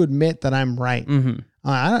 you need to admit that I'm right. Mm-hmm.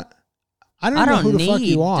 I don't know who the fuck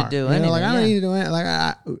you are. To do anything, I don't need to do anything.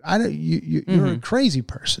 I don't. You're a crazy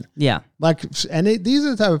person. Yeah. These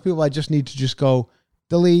are the type of people I just need to just go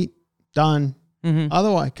delete, done. Mm-hmm.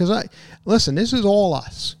 Otherwise, listen, this is all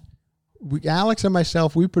us. Alex and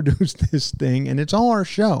myself, we produce this thing, and it's all our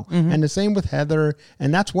show. Mm-hmm. And the same with Heather,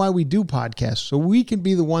 and that's why we do podcasts, so we can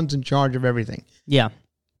be the ones in charge of everything. Yeah.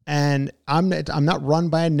 And I'm not run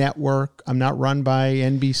by a network. I'm not run by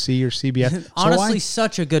NBC or CBS. Honestly,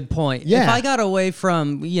 such a good point. Yeah. If I got away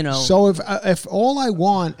from, So if all I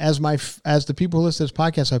want as the people who listen to this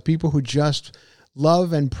podcast are people who just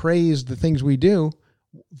love and praise the things we do,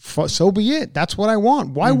 so be it. That's what I want.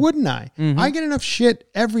 Why wouldn't I? Mm-hmm. I get enough shit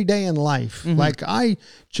every day in life. Mm-hmm. Like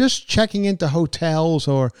just checking into hotels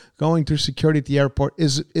or going through security at the airport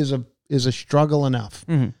is a struggle enough.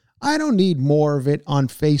 Mm-hmm. I don't need more of it on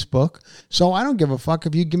Facebook. So I don't give a fuck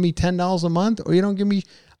if you give me $10 a month or you don't give me,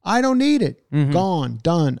 I don't need it. Mm-hmm. Gone,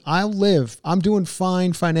 done. I'll live. I'm doing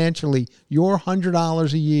fine financially. Your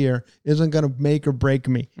 $100 a year isn't going to make or break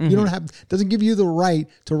me. Mm-hmm. Doesn't give you the right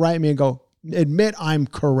to write me and go, admit I'm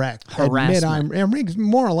correct. Harassment. Admit I'm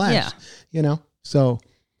more or less. Yeah. You know. So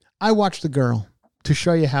I watched The Girl to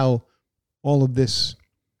show you how all of this.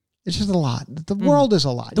 It's just a lot. The world is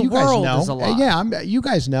a lot. The you guys world know. is a lot. Yeah, you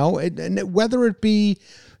guys know. And whether it be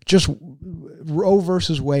just Roe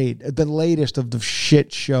versus Wade, the latest of the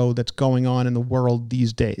shit show that's going on in the world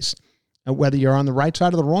these days. And whether you're on the right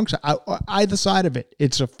side or the wrong side, either side of it,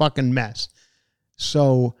 it's a fucking mess.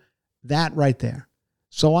 So that right there.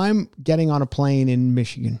 So I'm getting on a plane in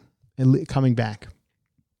Michigan and coming back.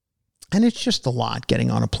 And it's just a lot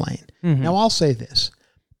getting on a plane. Mm-hmm. Now, I'll say this.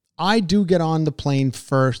 I do get on the plane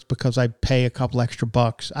first because I pay a couple extra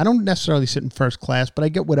bucks. I don't necessarily sit in first class, but I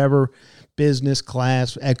get whatever business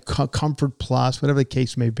class, at Comfort Plus, whatever the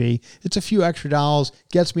case may be. It's a few extra dollars,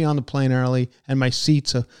 gets me on the plane early, and my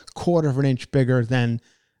seat's a quarter of an inch bigger than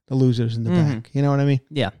the losers in the back. You know what I mean?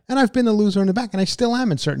 Yeah. And I've been the loser in the back, and I still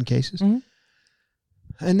am in certain cases.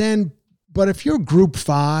 And then, but if you're group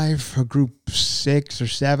 5 or group 6 or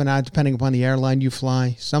 7, depending upon the airline you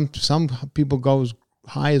fly, some people go as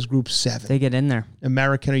high as group 7. They get in there.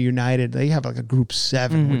 American or United, they have like a group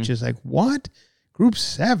 7, which is like, what? Group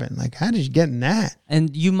 7? Like, how did you get in that?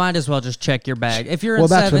 And you might as well just check your bag. If you're in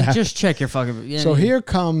 7, just check your fucking... Yeah, so here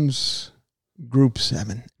comes group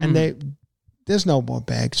 7. And there's no more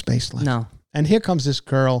bag space left. No. And here comes this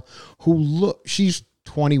girl who she's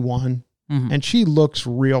 21 and she looks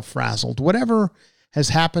real frazzled. Whatever has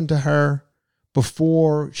happened to her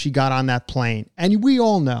before she got on that plane. And we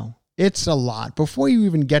all know it's a lot. Before you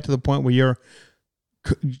even get to the point where you're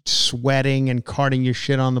sweating and carting your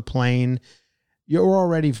shit on the plane, you're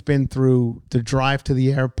already been through the drive to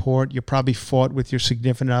the airport. You probably fought with your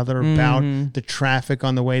significant other about the traffic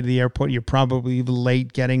on the way to the airport. You're probably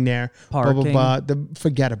late getting there. Parking. Blah, blah, blah.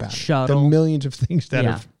 Forget about Shuttle. it. The millions of things that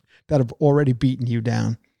have already beaten you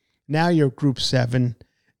down. Now you're group 7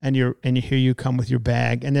 and here you come with your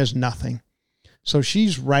bag and there's nothing. So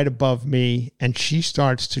she's right above me and she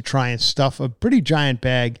starts to try and stuff a pretty giant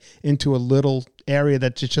bag into a little area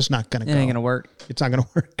that's just not going to go. It ain't going to work. It's not going to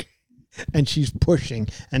work. And she's pushing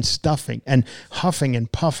and stuffing and huffing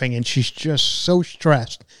and puffing. And she's just so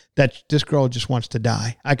stressed that this girl just wants to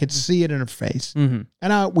die. I could see it in her face. And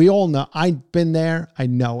we all know. I've been there. I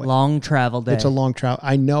know it. Long travel day. It's a long travel.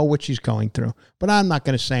 I know what she's going through. But I'm not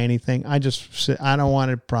going to say anything. I don't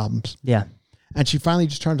want it problems. Yeah. And she finally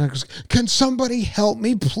just turns and goes, can somebody help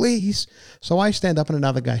me, please? So I stand up and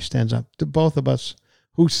another guy stands up. To both of us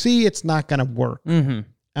who see it's not going to work. And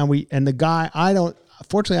the guy,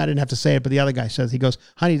 fortunately, I didn't have to say it, but the other guy says, he goes,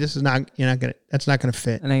 honey, that's not going to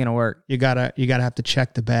fit. It ain't going to work. You gotta have to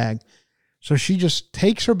check the bag. So she just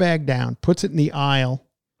takes her bag down, puts it in the aisle,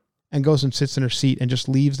 and goes and sits in her seat and just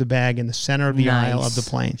leaves the bag in the center of the aisle of the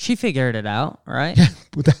plane. She figured it out, right? Yeah.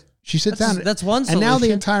 She sits down. That's one solution. And now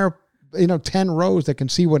the entire, 10 rows that can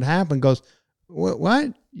see what happened goes,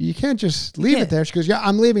 what? You can't just leave it there. She goes, yeah,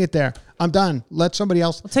 I'm leaving it there. I'm done. Let somebody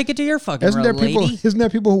else. Well, take it to your fucking Isn't there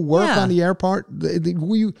people who work Yeah. on the airport?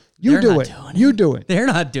 You They're do not it. doing You it. do it. They're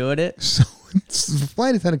not doing it. So the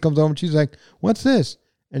flight attendant comes over and she's like, what's this?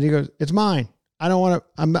 And he goes, it's mine. I don't want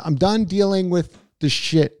to, I'm done dealing with the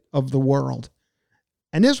shit of the world.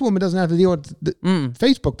 And this woman doesn't have to deal with the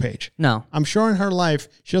Facebook page. No. I'm sure in her life,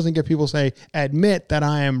 she doesn't get people say, admit that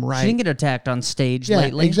I am right. She didn't get attacked on stage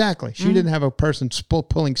lately. Exactly. She didn't have a person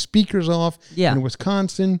pulling speakers off in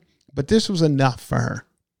Wisconsin, but this was enough for her.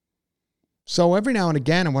 So every now and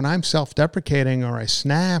again, and when I'm self-deprecating or I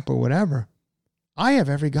snap or whatever, I have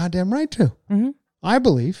every goddamn right to. I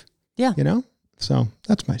believe. Yeah. So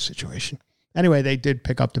that's my situation. Anyway, they did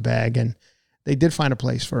pick up the bag and they did find a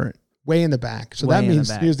place for it. Way in the back. So that means,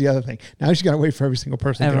 here's the other thing. Now she's got to wait for every single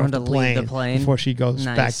person to get off the plane before she goes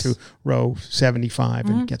back to row 75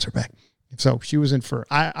 and gets her back. So she was in for,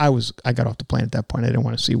 I got off the plane at that point. I didn't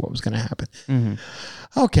want to see what was going to happen.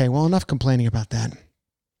 Okay, well, enough complaining about that.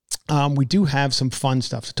 We do have some fun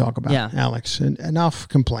stuff to talk about, Alex. Enough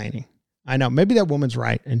complaining. I know, maybe that woman's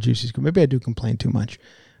right and Juicy's good. Maybe I do complain too much.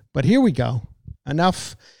 But here we go.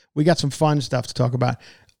 Enough. We got some fun stuff to talk about.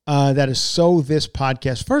 That is this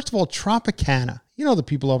podcast. First of all, Tropicana. You know the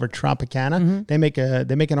people over at Tropicana. They make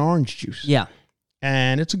an orange juice. Yeah,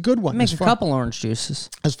 and it's a good one. Make a couple orange juices.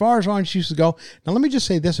 As far as orange juices go, now let me just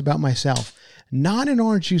say this about myself: not an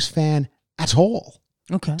orange juice fan at all.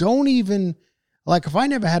 Okay. Don't even if I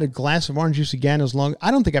never had a glass of orange juice again.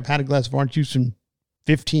 I don't think I've had a glass of orange juice in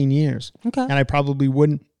 15 years. Okay. And I probably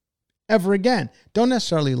wouldn't ever again. Don't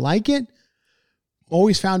necessarily like it.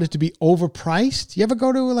 Always found it to be overpriced. You ever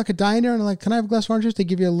go to a diner and can I have a glass of orange juice? They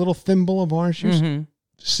give you a little thimble of orange juice.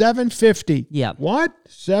 $7.50. Yeah. What?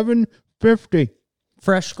 $7.50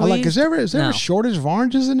 Fresh squeezed? Like, is there No. a shortage of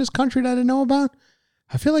oranges in this country that I know about?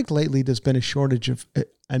 I feel like lately there's been a shortage of,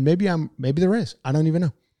 and maybe there is. I don't even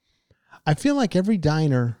know. I feel like every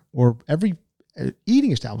diner or every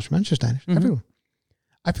eating establishment, just diners, everyone.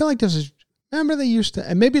 I feel like remember they used to,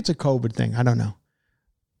 and maybe it's a COVID thing. I don't know.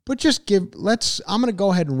 But I'm going to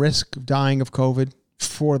go ahead and risk dying of COVID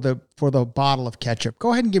for the bottle of ketchup.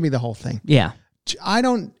 Go ahead and give me the whole thing. Yeah.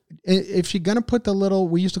 If you're going to put the little,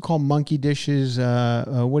 we used to call monkey dishes,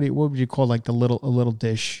 what would you call like a little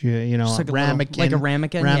dish, Just a like ramekin. Like a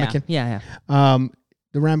ramekin? Ramekin. Yeah.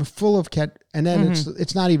 The ramekin full of ketchup, and then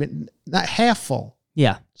it's not half full.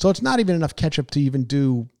 Yeah. So it's not even enough ketchup to even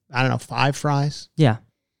do, I don't know, 5 fries. Yeah.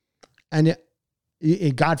 And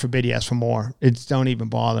God forbid you ask for more. Don't even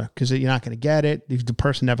bother because you're not going to get it. The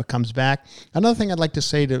person never comes back. Another thing I'd like to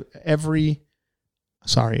say to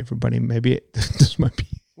sorry, everybody, maybe this might be.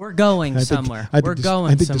 We're going somewhere. I think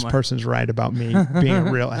this person's right about me being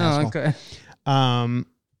a real asshole. Okay. I'm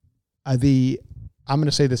going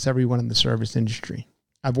to say this to everyone in the service industry.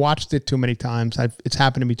 I've watched it too many times. It's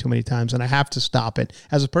happened to me too many times, and I have to stop it.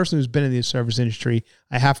 As a person who's been in the service industry,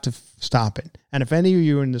 I have to stop it. And if any of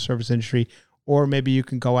you are in the service industry, or maybe you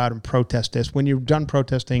can go out and protest this, when you're done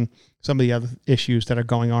protesting some of the other issues that are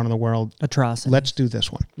going on in the world, atrocity. Let's do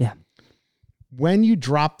this one. Yeah. When you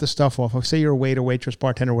drop the stuff off, say you're a waiter, waitress,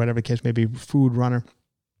 bartender, whatever the case may be, food runner,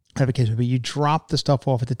 whatever the case may be, you drop the stuff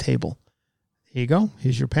off at the table. Here you go.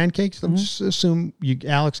 Here's your pancakes. Let's just assume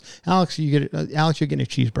Alex, you get it. Alex, you're getting a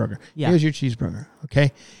cheeseburger. Yeah. Here's your cheeseburger.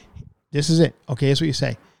 Okay. This is it. Okay. Here's what you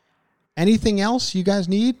say. Anything else you guys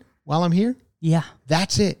need while I'm here? Yeah.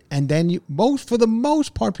 That's it. And then for the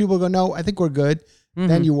most part, people go, no, I think we're good. Mm-hmm.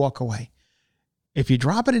 Then you walk away. If you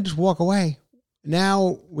drop it and just walk away,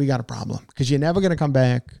 now we got a problem because you're never going to come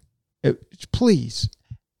back. Please.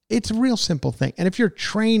 It's a real simple thing. And if you're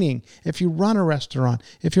training, if you run a restaurant,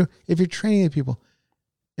 if you're training the people,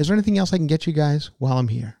 is there anything else I can get you guys while I'm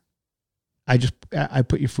here? I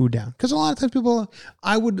put your food down. Because a lot of times people,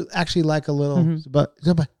 I would actually like a little, but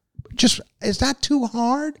just, is that too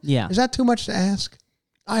hard? Yeah. Is that too much to ask?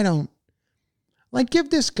 I don't. Like, give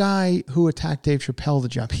this guy who attacked Dave Chappelle the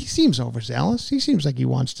job. He seems overzealous. He seems like he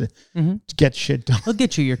wants to get shit done. He'll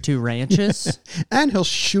get you your 2 ranches. And he'll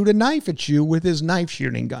shoot a knife at you with his knife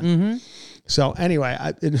shooting gun. So anyway,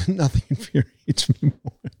 nothing infuriates me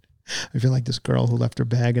more. I feel like this girl who left her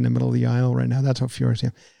bag in the middle of the aisle right now. That's how furious I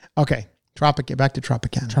am. Okay, back to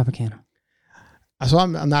Tropicana. So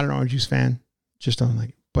I'm not an orange juice fan. Just don't like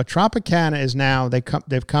it. But Tropicana is now,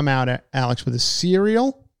 they've come out, Alex, with a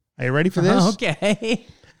cereal. Are you ready for this? Okay.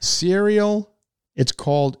 Cereal. It's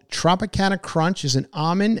called Tropicana Crunch. Is an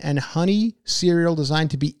almond and honey cereal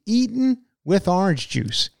designed to be eaten with orange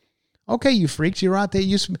juice. Okay, you freaks, you're out there.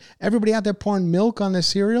 Everybody out there pouring milk on this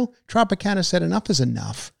cereal. Tropicana said enough is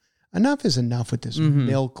enough. Enough is enough with this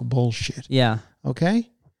milk bullshit. Yeah.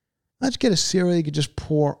 Okay? Let's get a cereal you could just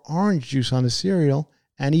pour orange juice on the cereal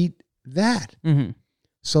and eat that. Mm-hmm.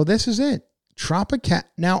 So this is it. Tropicana.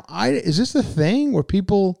 Now, is this the thing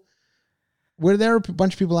where there are a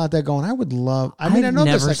bunch of people out there going, I would love, I know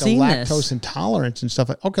there's like a lactose intolerance and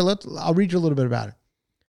stuff. Okay, I'll read you a little bit about it.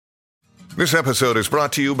 This episode is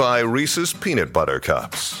brought to you by Reese's Peanut Butter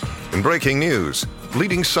Cups. In breaking news,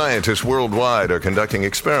 leading scientists worldwide are conducting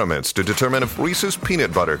experiments to determine if Reese's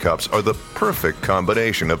Peanut Butter Cups are the perfect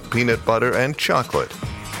combination of peanut butter and chocolate.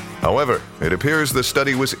 However, it appears the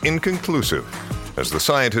study was inconclusive, as the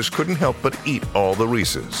scientists couldn't help but eat all the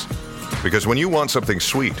Reese's. Because when you want something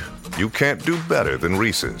sweet, you can't do better than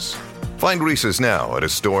Reese's. Find Reese's now at a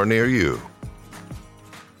store near you.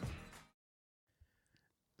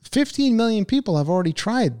 15 million people have already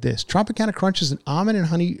tried this. Tropicana Crunch is an almond and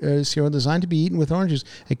honey cereal designed to be eaten with oranges.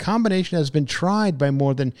 A combination has been tried by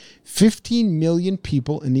more than 15 million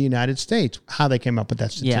people in the United States. How they came up with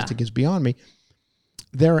that statistic is beyond me.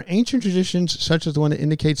 There are ancient traditions, such as the one that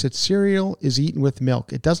indicates that cereal is eaten with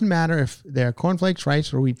milk. It doesn't matter if they're cornflakes,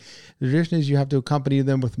 rice, or wheat. The tradition is you have to accompany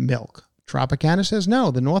them with milk. Tropicana says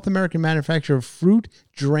no. The North American manufacturer of fruit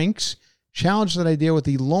drinks challenged that idea with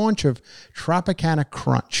the launch of Tropicana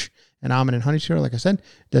Crunch, an almond and honey cereal, like I said,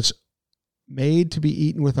 that's made to be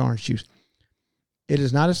eaten with orange juice. It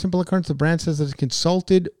is not a simple occurrence. The brand says that it's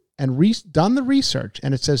consulted and done the research,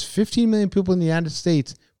 and it says 15 million people in the United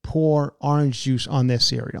States pour orange juice on their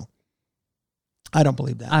cereal. I don't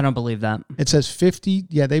believe that. I don't believe that. It says 50.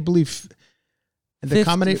 Yeah, they believe the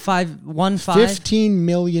combination. 15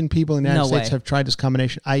 million people in the United States have tried this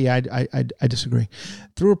combination. I disagree.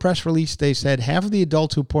 Through a press release, they said half of the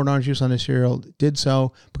adults who poured orange juice on their cereal did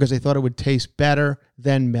so because they thought it would taste better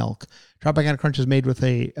than milk. Tropicana Crunch is made with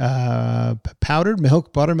a powdered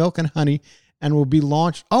milk, buttermilk, and honey, and will be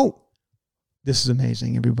launched. Oh, this is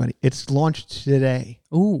amazing, everybody. It's launched today.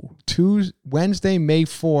 Ooh. Wednesday, May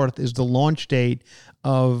 4th is the launch date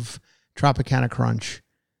of Tropicana Crunch.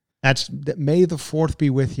 May the 4th be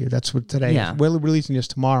with you. That's what today is. We're releasing this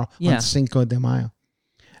tomorrow on Cinco de Mayo.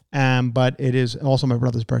 But it is also my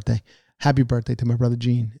brother's birthday. Happy birthday to my brother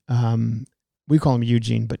Gene. We call him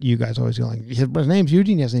Eugene, but you guys always go like, his name's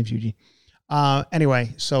Eugene? Yes, his name's Eugene.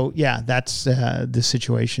 Anyway, so yeah, that's the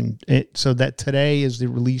situation. So that today is the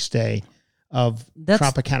release day of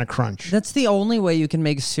Tropicana Crunch. That's the only way you can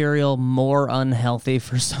make cereal more unhealthy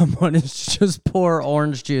for someone is just pour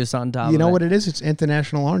orange juice on top of it. You know what it is? It's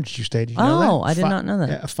International Orange Juice Day. Did you know that? I did not know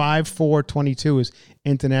that. 5/4/22 is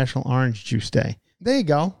International Orange Juice Day. There you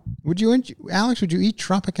go. Alex, would you eat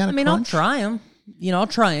Tropicana Crunch? I'll try them. I'll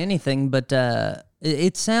try anything, but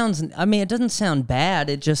it sounds, it doesn't sound bad.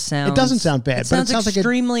 It just sounds... It doesn't sound bad, but it sounds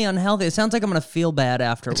extremely unhealthy. It sounds like I'm going to feel bad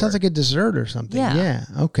afterwards. It sounds like a dessert or something. Yeah.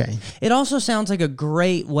 Okay. It also sounds like a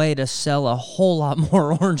great way to sell a whole lot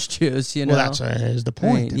more orange juice, Well, that's is the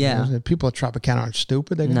point. Right, People at Tropicana aren't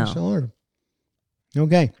stupid. They're going to sell it.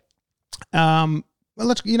 Okay. Well,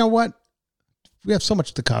 you know what? We have so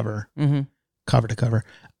much to cover. Mm-hmm. Cover to cover.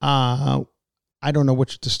 I don't know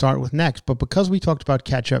which to start with next, but because we talked about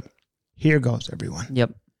ketchup, here goes, everyone.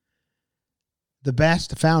 Yep. The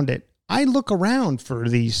best, found it. I look around for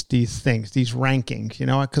these things, these rankings,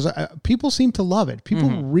 because people seem to love it. People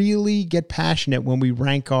really get passionate when we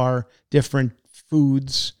rank our different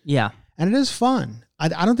foods. Yeah. And it is fun. I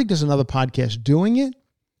don't think there's another podcast doing it.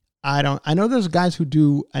 I know there's guys who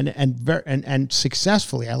do and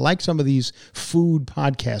successfully. I like some of these food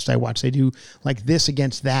podcasts I watch. They do like this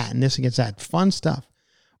against that and this against that. Fun stuff.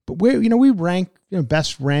 But we rank,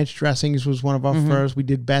 best ranch dressings was one of our first. We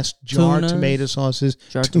did best jar tomato sauces.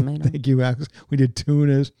 Tomato. Thank you, Alex. We did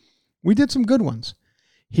tunas. We did some good ones.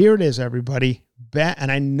 Here it is, everybody.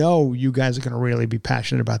 And I know you guys are going to really be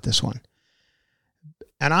passionate about this one.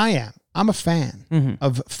 And I am. I'm a fan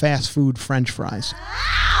of fast food French fries.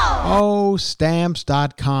 Oh,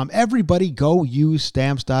 Stamps.com. Everybody go use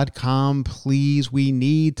Stamps.com, please. We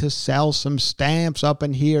need to sell some stamps up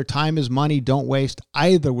in here. Time is money. Don't waste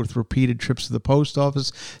either with repeated trips to the post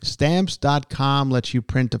office. Stamps.com lets you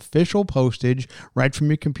print official postage right from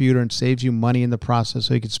your computer and saves you money in the process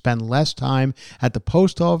so you can spend less time at the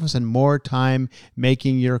post office and more time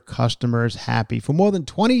making your customers happy. For more than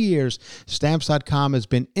 20 years, Stamps.com has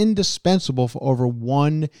been indispensable for over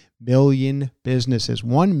 1 million businesses.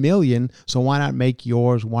 1 million, so why not make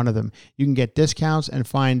yours one of them? You can get discounts and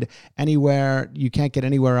find anywhere you can't get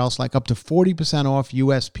anywhere else, like up to 40% off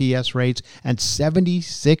USPS rates and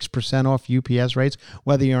 76% off UPS rates.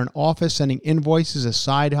 Whether you're an office sending invoices, a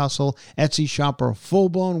side hustle, Etsy shop, or a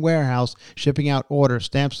full-blown warehouse shipping out orders,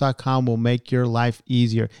 Stamps.com will make your life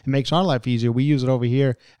easier. It makes our life easier. We use it over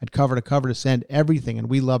here at Cover to Cover to send everything, and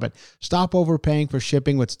we love it. Stop overpaying for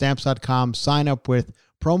shipping with Stamps.com. Sign up with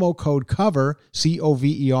promo code COVER,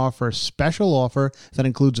 COVER, for a special offer that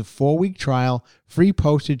includes a 4-week trial, free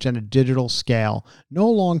postage, and a digital scale. No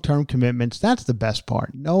long-term commitments. That's the best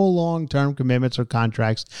part. No long-term commitments or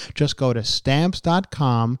contracts. Just go to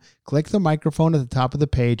Stamps.com, click the microphone at the top of the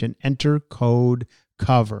page, and enter code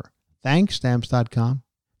COVER. Thanks, Stamps.com.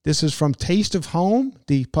 This is from Taste of Home,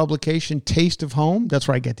 the publication Taste of Home. That's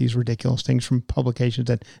where I get these ridiculous things from publications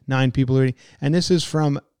that 9 people are reading. And this is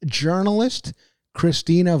from journalist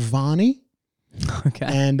Christina Vani. Okay.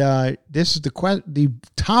 And this is the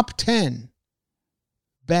top 10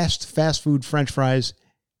 best fast food French fries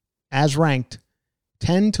as ranked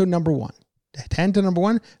 10 to number 1. 10 to number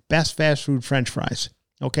 1, best fast food French fries.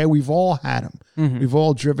 Okay, we've all had them. We've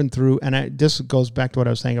all driven through, and this goes back to what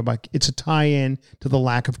I was saying about it's a tie-in to the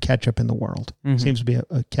lack of ketchup in the world. Seems to be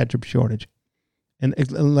a ketchup shortage. And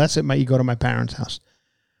unless you go to my parents' house.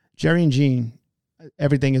 Jerry and Jean,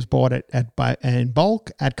 everything is bought in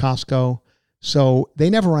bulk at Costco. So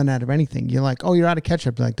they never run out of anything. You're like, oh, you're out of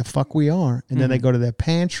ketchup. They're like, the fuck we are. And then they go to their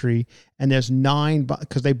pantry and there's 9,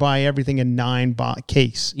 because they buy everything in 9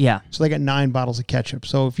 case. Yeah. So they got 9 bottles of ketchup.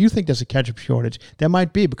 So if you think there's a ketchup shortage, there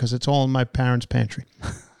might be, because it's all in my parents' pantry.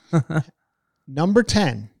 Number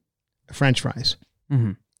 10, French fries.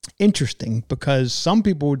 Interesting, because some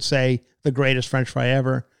people would say the greatest French fry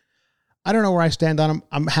ever. I don't know where I stand on them.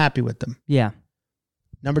 I'm happy with them. Yeah.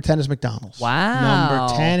 Number 10 is McDonald's. Wow.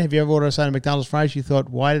 Number 10, have you ever ordered a side of McDonald's fries? You thought,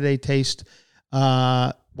 why don't they taste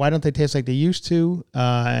like they used to?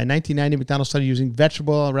 In 1990, McDonald's started using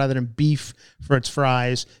vegetable oil rather than beef for its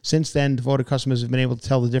fries. Since then, devoted customers have been able to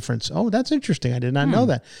tell the difference. Oh, that's interesting. I did not know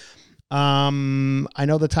that. I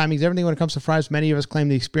know the timing's everything when it comes to fries. Many of us claim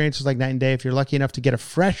the experience is like night and day. If you're lucky enough to get a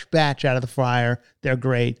fresh batch out of the fryer, they're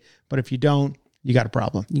great. But if you don't, you got a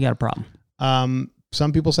problem. You got a problem.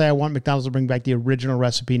 Some people say I want McDonald's to bring back the original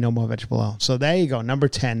recipe, no more vegetable oil. So there you go. Number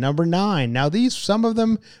 10. Number 9. Now some of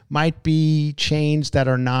them might be chains that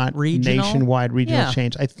are not nationwide regional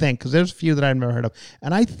chains, I think, because there's a few that I've never heard of.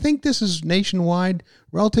 And I think this is nationwide,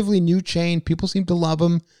 relatively new chain. People seem to love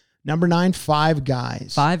them. Number 9, Five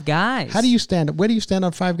Guys. Five Guys. How do you stand? Where do you stand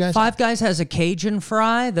on Five Guys? Five Guys has a Cajun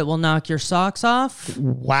fry that will knock your socks off.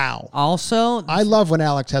 Wow. Also, I love when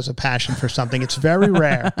Alex has a passion for something. It's very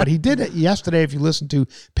rare, but he did it yesterday. If you listen to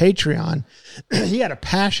Patreon, he had a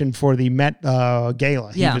passion for the Met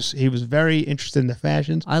Gala. Yeah. He was very interested in the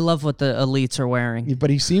fashions. I love what the elites are wearing.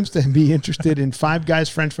 But he seems to be interested in Five Guys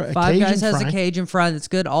French fry. Five Cajun Guys has fry. a Cajun fry that's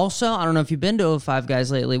good. Also, I don't know if you've been to a Five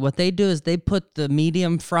Guys lately. What they do is they put the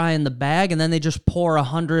medium fry in the bag, and then they just pour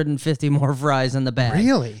 150 more fries in the bag.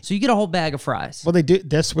 Really? So you get a whole bag of fries. Well, they do.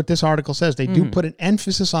 That's what this article says. They do put an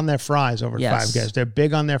emphasis on their fries over at Yes. Five Guys. They're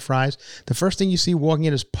big on their fries. The first thing you see walking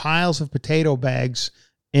in is piles of potato bags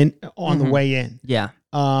on the way in. Yeah.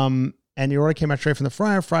 And the order came out straight from the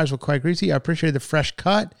fryer. Fries were quite greasy. I appreciated the fresh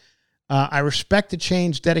cut. I respect the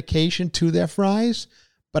chain's dedication to their fries,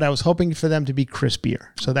 but I was hoping for them to be crispier.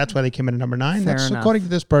 So that's why they came in at number 9. Fair That's enough. according to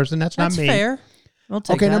this person. That's not That's me. fair. We'll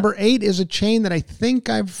take Okay, that. number 8 is a chain that I think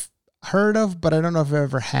I've heard of, but I don't know if I've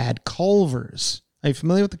ever had. Culver's. Are you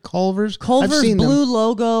familiar with the Culver's? Culver's I've seen blue them.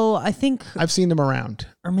 logo, I think. I've seen them around.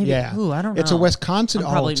 Or maybe, yeah. I don't know. It's a Wisconsin.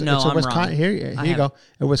 I'm probably, it's no, a I'm Wisconsin. wrong. Here you go.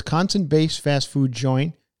 A Wisconsin-based fast food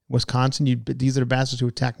joint. Wisconsin. These are the bastards who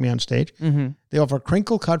attacked me on stage. Mm-hmm. They offer a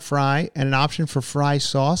crinkle cut fry and an option for fry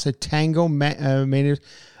sauce at Tango mayonnaise.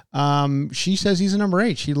 She says he's a number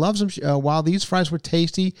 8. She loves them. While these fries were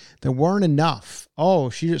tasty, there weren't enough. Oh,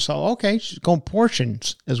 she's going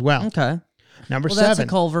portions as well. Okay. Number Well, 7. that's a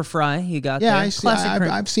Culver fry you got Yeah,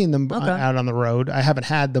 there. I've seen them out on the road. I haven't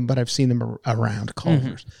had them, but I've seen them around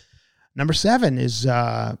Culver's. Number 7 is,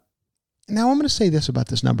 now I'm going to say this about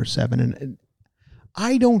this number 7, and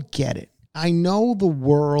I don't get it. I know the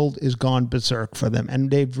world is gone berserk for them,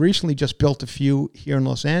 and they've recently just built a few here in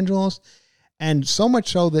Los Angeles, and so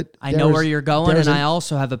much so that I know where you're going, and I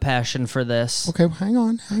also have a passion for this. Okay, hang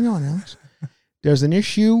on, Alex. There's an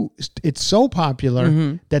issue. It's so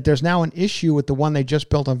popular that there's now an issue with the one they just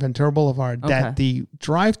built on Ventura Boulevard that the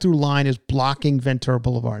drive-through line is blocking Ventura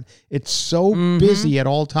Boulevard. It's so busy at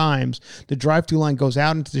all times. The drive-through line goes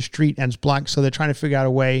out into the street and it's blocked. So they're trying to figure out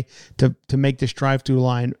a way to make this drive-through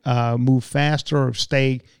line move faster or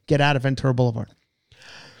get out of Ventura Boulevard.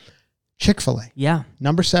 Chick-fil-A. Yeah.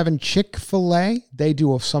 Number 7, Chick-fil-A. They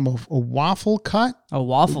do a waffle cut. A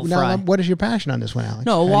waffle fry. What is your passion on this one, Alex?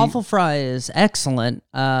 No, a waffle fry is excellent.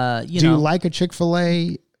 Do you like a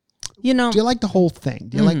Chick-fil-A? Do you like the whole thing?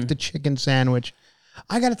 Do you like the chicken sandwich?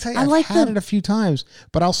 I got to tell you, I've had it a few times,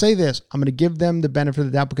 but I'll say this. I'm going to give them the benefit of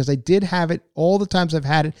the doubt because I did have it. All the times I've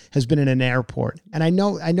had it has been in an airport. And I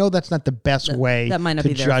know that's not the best way that might not to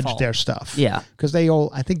be their judge fault. their stuff. Yeah. Because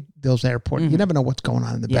I think those airports, you never know what's going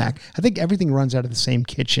on in the back. I think everything runs out of the same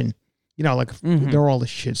kitchen. They're all the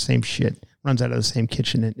same shit. Runs out of the same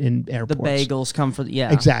kitchen in airports. The bagels come for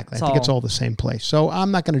Exactly. I think it's all the same place. So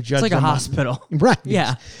I'm not going to judge It's like them a on- hospital. Right.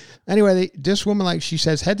 Yeah. Anyway, this woman, she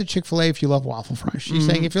says, head to Chick-fil-A if you love waffle fries. She's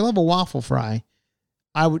saying if you love a waffle fry,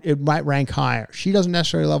 it might rank higher. She doesn't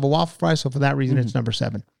necessarily love a waffle fry, so for that reason, it's number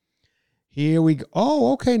 7. Here we go.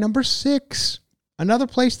 Oh, okay, number 6. Another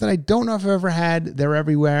place that I don't know if I've ever had. They're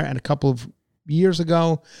everywhere. And a couple of years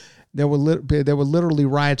ago, there were literally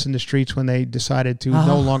riots in the streets when they decided to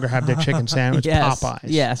no longer have their chicken sandwich. Yes. Popeyes.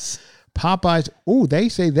 Yes. Popeyes. Oh, they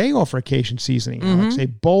say they offer Cajun seasoning. Alex. A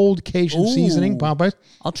bold Cajun seasoning. Popeyes.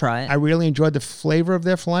 I'll try it. I really enjoyed the flavor of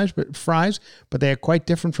their fries, but they are quite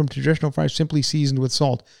different from traditional fries, simply seasoned with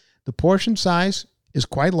salt. The portion size is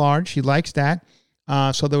quite large. She likes that.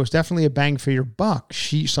 So there was definitely a bang for your buck.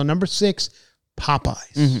 So number 6,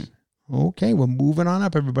 Popeyes. Okay, we're moving on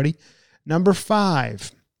up, everybody. Number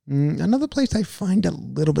 5, another place I find a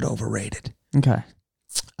little bit overrated. Okay.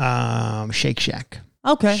 Shake Shack.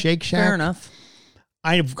 Okay. Shake Shack. Fair enough.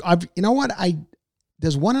 I've you know what?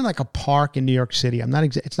 There's one in like a park in New York City.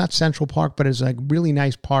 It's not Central Park, but it's like a really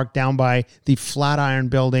nice park down by the Flatiron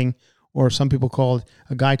Building, or some people call it.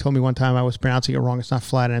 A guy told me one time I was pronouncing it wrong. It's not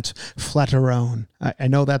Flatiron, it's Flatiron. I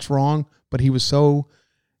know that's wrong, but he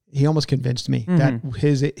almost convinced me that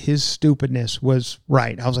his stupidness was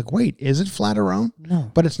right. I was like, wait, is it Flatiron? No.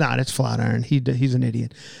 But it's not. It's Flatiron. He's an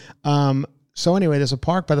idiot. So anyway, there's a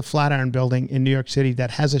park by the Flatiron Building in New York City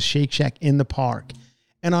that has a Shake Shack in the park.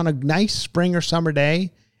 And on a nice spring or summer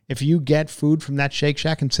day, If you get food from that Shake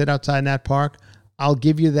Shack and sit outside in that park, I'll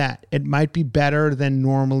give you that. It might be better than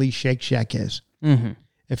normally Shake Shack is. Mm-hmm.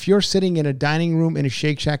 If you're sitting in a dining room in a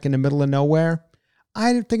Shake Shack in the middle of nowhere,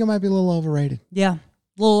 I think it might be a little overrated. Yeah, a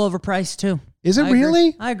little overpriced too. Is it I agree.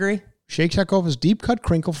 really? I agree. Shake Shack offers deep-cut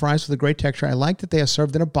crinkle fries with a great texture. I like that they are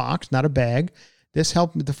served in a box, not a bag. This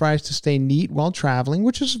helped the fries to stay neat while traveling,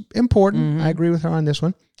 which is important. Mm-hmm. I agree with her on this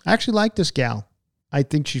one. I actually like this gal. I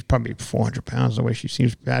think she's probably 400 pounds, the way she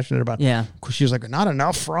seems passionate about it. Yeah. Because she's like, not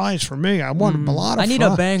enough fries for me. I want a lot of fries. I need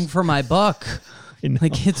a bang for my buck.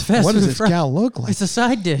 Like, it's fast What does food this fries. gal look like? It's a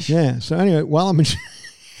side dish. Yeah. So anyway, while I'm in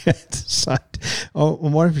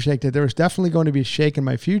what if you shake that? There was definitely going to be a shake in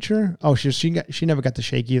my future. Oh, she never got the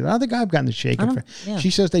shake either. I think I've gotten the shake. Yeah. She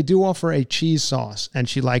says they do offer a cheese sauce, and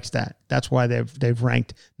she likes that. That's why they've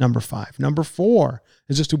ranked number 5. Number 4.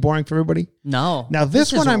 Is this too boring for everybody? No. Now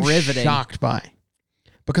this one is I'm riveting. shocked by,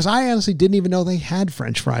 because I honestly didn't even know they had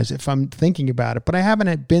French fries. If I'm thinking about it, but I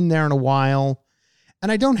haven't been there in a while,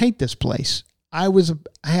 and I don't hate this place. I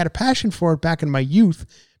had a passion for it back in my youth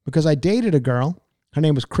because I dated a girl. Her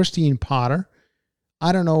name was Christine Potter.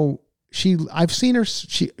 I don't know. I've seen her.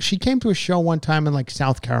 She came to a show one time in like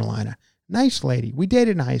South Carolina. Nice lady. We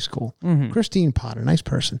dated in high school. Mm-hmm. Christine Potter, nice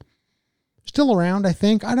person. Still around, I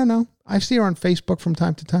think. I don't know. I see her on Facebook from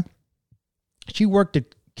time to time. She worked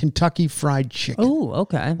at Kentucky Fried Chicken. Oh,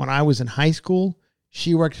 okay. When I was in high school,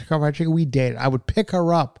 she worked at Kentucky Fried Chicken. We dated. I would pick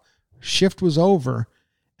her up. Shift was over.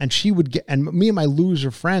 And she would and me and my loser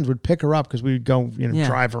friends would pick her up because we would go,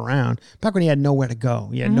 drive around. Back when you had nowhere to go.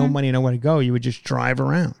 You had no money, nowhere to go. You would just drive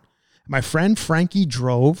around. My friend Frankie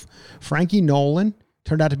drove. Frankie Nolan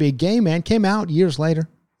turned out to be a gay man. Came out years later.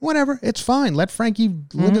 Whatever. It's fine. Let Frankie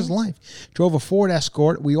live his life. Drove a Ford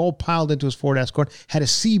Escort. We all piled into his Ford Escort. Had a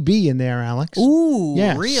CB in there, Alex. Ooh,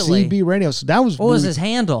 yeah, really? CB radio. So that was What was his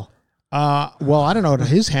handle? Well, I don't know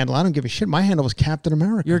his handle. I don't give a shit. My handle was Captain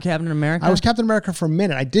America. You're Captain America? I was Captain America for a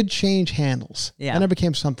minute. I did change handles. Yeah. Then I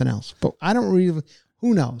became something else. But I don't really,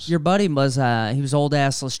 who knows? Your buddy was, he was Old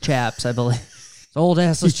Assless Chaps, I believe. Old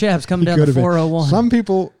Assless Chaps coming down Could the have been. 401. Some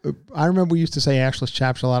people, I remember we used to say assless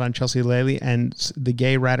chaps a lot on Chelsea Lately, and the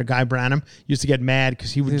gay writer Guy Branum used to get mad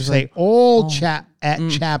because he would say all chaps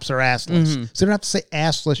are assless. So you don't have to say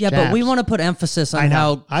assless chaps. Yeah, but we want to put emphasis on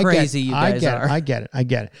how crazy you guys are. I get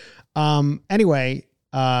it. Anyway,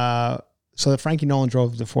 so that Frankie Nolan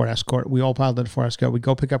drove the Ford Escort. We all piled in the Ford Escort. We'd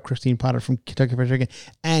go pick up Christine Potter from Kentucky Fried Chicken,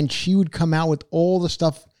 and she would come out with all the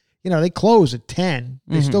stuff. They close at 10.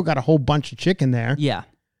 They still got a whole bunch of chicken there. Yeah.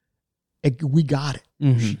 We got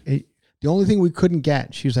it. The only thing we couldn't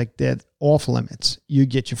get, she was like, they're off limits. You'll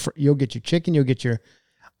get your chicken. You'll get your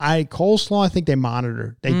coleslaw. I think they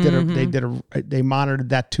monitored. They monitored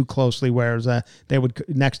that too closely. Whereas they would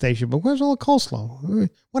next day she'd be, where's all the coleslaw?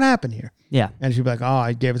 What happened here? Yeah. And she'd be like, oh,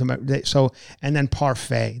 I gave it to my. And then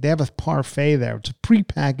parfait. They have a parfait there. It's a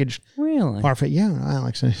prepackaged Really? parfait. Yeah,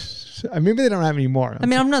 Alex. Maybe they don't have any more. I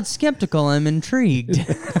mean, I'm not skeptical. I'm intrigued.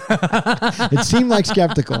 It seemed like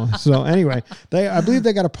skeptical. So anyway, I believe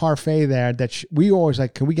they got a parfait there that we always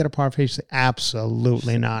like, can we get a parfait? She said,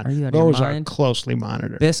 absolutely not. Are you out of your Those are mind? closely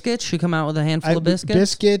monitored. Biscuits? She come out with a handful of biscuits?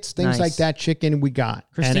 Biscuits, things Nice. like that, chicken we got.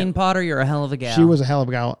 Christine Potter, you're a hell of a gal. She was a hell of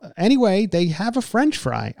a gal. Anyway, they have a French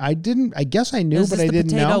fry. I guess I knew, Is but this I the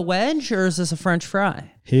didn't potato know. wedge or is this a French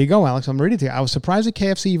fry? Here you go, Alex. I'm ready to. I was surprised that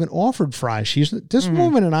KFC even offered fries. This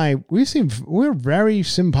woman and I, we're very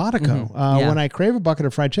simpatico. Yeah. When I crave a bucket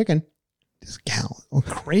of fried chicken, this gal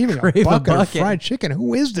craving a bucket of fried chicken.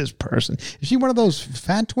 Who is this person? Is she one of those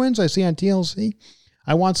fat twins I see on TLC?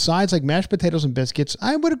 I want sides like mashed potatoes and biscuits.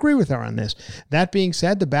 I would agree with her on this. That being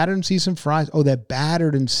said, the battered and seasoned fries. Oh, they're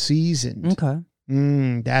battered and seasoned. Okay.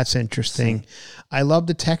 That's interesting. I love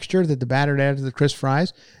the texture that the batter added to the crisp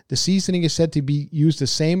fries. The seasoning is said to be used the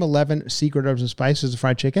same 11 secret herbs and spices as the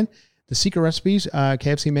fried chicken. The secret recipes,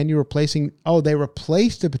 KFC menu they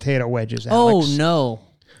replaced the potato wedges, Alex. Oh, no.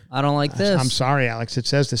 I don't like this. I'm sorry, Alex. It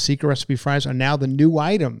says the secret recipe fries are now the new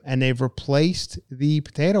item, and they've replaced the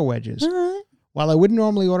potato wedges. All right. While I wouldn't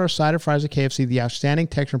normally order a side of fries at KFC, the outstanding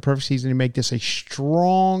texture and perfect seasoning make this a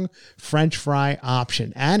strong French fry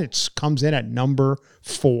option. And it comes in at number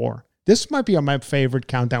 4. This might be on my favorite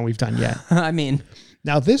countdown we've done yet. I mean,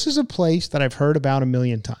 now, this is a place that I've heard about a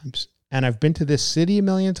million times. And I've been to this city a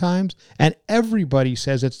million times. And everybody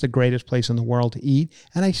says it's the greatest place in the world to eat.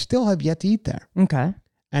 And I still have yet to eat there. okay.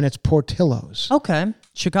 And it's Portillo's. Okay.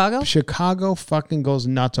 Chicago? Chicago fucking goes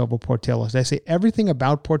nuts over Portillo's. They say everything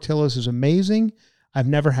about Portillo's is amazing. I've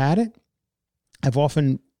never had it.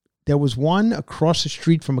 There was one across the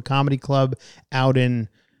street from a comedy club out in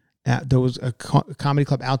There was a comedy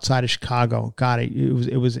club outside of Chicago. God, it was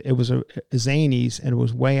a Zanies, and it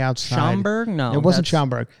was way outside. Schaumburg? No, it wasn't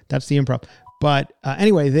Schaumburg. That's the Improv. But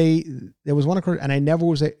anyway, there was one across, and I never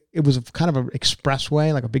was. It was kind of an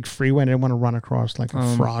expressway, like a big freeway, and I didn't want to run across like a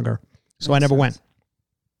Frogger, so I never went.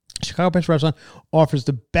 Chicago Prince Restaurant offers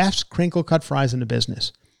the best crinkle cut fries in the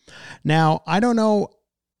business. Now, I don't know.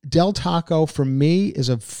 Del Taco, for me, is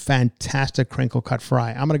a fantastic crinkle cut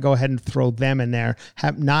fry. I'm going to go ahead and throw them in there.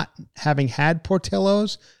 Not having had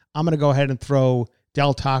Portillo's, I'm going to go ahead and throw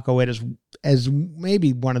Del Taco in as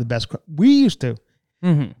maybe one of the best. We used to.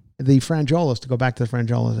 Mm-hmm. The Frangiolas, to go back to the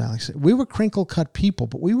Frangiolas, Alex. We were crinkle cut people,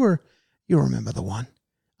 but you remember the one.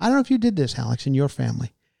 I don't know if you did this, Alex, in your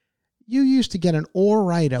family. You used to get an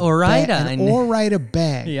Ore-Ida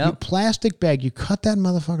bag, Yep. Plastic bag. You cut that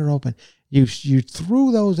motherfucker open. You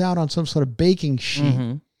threw those out on some sort of baking sheet.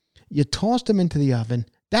 Mm-hmm. You tossed them into the oven.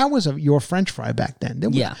 That was your French fry back then.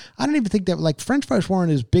 I don't even think that, like, French fries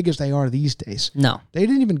weren't as big as they are these days. No. They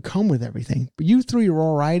didn't even come with everything. But you threw your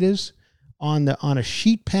Ore-Idas on a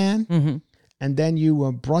sheet pan, mm-hmm. and then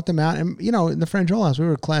you brought them out. And, in the Frangiola house, we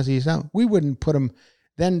were classy as hell. We wouldn't put them,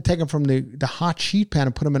 then take them from the hot sheet pan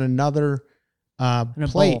and put them in another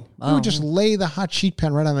plate. We would just lay the hot sheet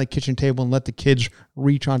pan right on the kitchen table and let the kids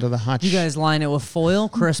reach onto the hot sheet. You guys line it with foil,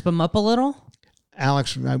 crisp them up a little?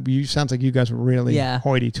 Alex, you sounds like you guys were really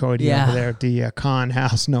hoity-toity over there at the Kahn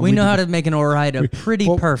house. No, we know how to make an Ore-Ida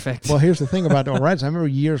perfect. Well, here's the thing about Ore-Idas. I remember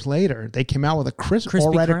years later, they came out with a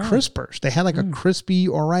Ore-Ida Crispers. They had like a crispy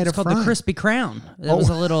Ore-Ida fry. It's called the Crispy Crown. It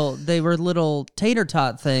was they were little tater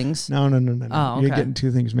tot things. No. Oh, okay. You're getting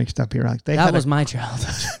two things mixed up here, Alex. That was my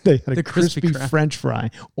childhood. They had a crispy French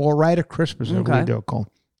fry. Ore-Ida Crispers, what we do called.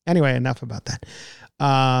 Anyway, enough about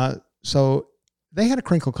that. So they had a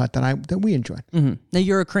crinkle cut that we enjoyed. Mm-hmm. Now,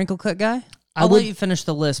 you're a crinkle cut guy? I'll let you finish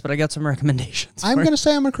the list, but I got some recommendations. I'm going to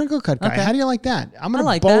say I'm a crinkle cut guy. Okay. How do you like that? I'm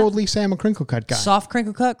going to boldly say I'm a crinkle cut guy. Soft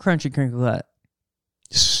crinkle cut, crunchy crinkle cut?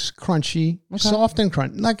 Crunchy, soft and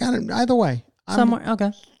crunchy. Like, either way.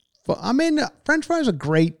 Okay. I mean, French fries are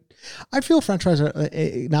great. I feel French fries are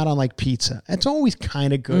not unlike pizza. It's always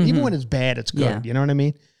kind of good. Mm-hmm. Even when it's bad, it's good. Yeah. You know what I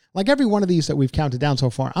mean? Like every one of these that we've counted down so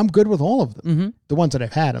far, I'm good with all of them. Mm-hmm. The ones that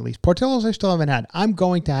I've had, at least. Portillo's, I still haven't had. I'm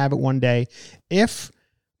going to have it one day. If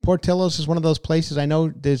Portillo's is one of those places, I know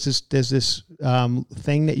there's this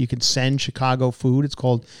thing that you can send Chicago food. It's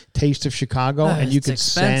called Taste of Chicago, and you can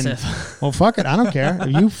send. Well, fuck it, I don't care.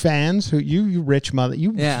 You fans, you rich mother,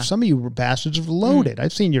 some of you bastards have loaded.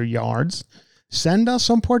 I've seen your yards. Send us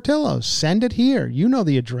some Portillo's. Send it here. You know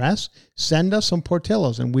the address. Send us some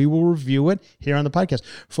Portillo's, and we will review it here on the podcast.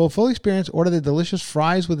 For a full experience, order the delicious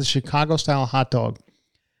fries with a Chicago-style hot dog.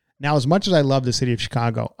 Now, as much as I love the city of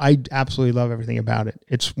Chicago, I absolutely love everything about it.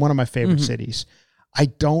 It's one of my favorite cities. I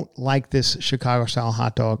don't like this Chicago-style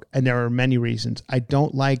hot dog, and there are many reasons. I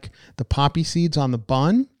don't like the poppy seeds on the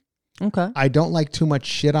bun. Okay. I don't like too much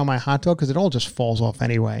shit on my hot dog because it all just falls off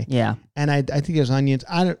anyway. Yeah. And I think there's onions.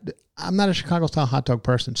 I'm not a Chicago-style hot dog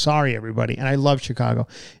person. Sorry, everybody. And I love Chicago.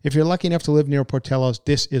 If you're lucky enough to live near Portillo's,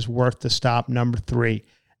 this is worth the stop. Number 3.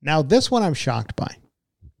 Now, this one I'm shocked by.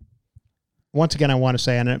 Once again, I want to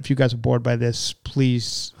say, and if you guys are bored by this,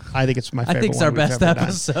 please, I think it's my favorite one. I think it's our best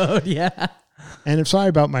episode, yeah. And I'm sorry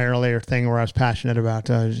about my earlier thing where I was passionate about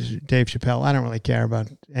Dave Chappelle. I don't really care about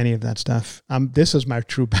any of that stuff. This is my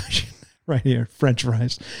true passion right here, French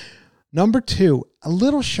fries. Number 2, a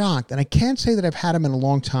little shocked, and I can't say that I've had them in a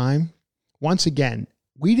long time. Once again,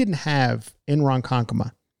 we didn't have in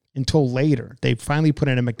Ronkonkoma until later. They finally put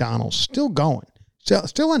in a McDonald's. Still going.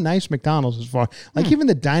 Still a nice McDonald's as far. Even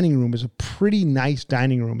the dining room is a pretty nice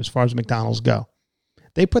dining room as far as McDonald's go.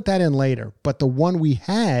 They put that in later. But the one we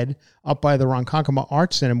had up by the Ronkonkoma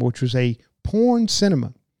Art Cinema, which was a porn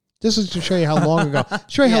cinema. This is to show you how long ago.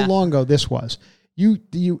 How long ago this was.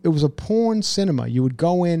 It was a porn cinema. You would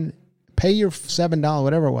go in, pay your $7,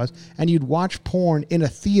 whatever it was, and you'd watch porn in a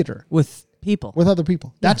theater. With people. With other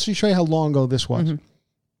people. That's to show you how long ago this was. Mm-hmm.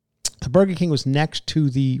 The Burger King was next to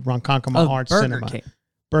the Ronkonkoma Art Cinema. King.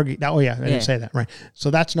 I didn't say that, right. So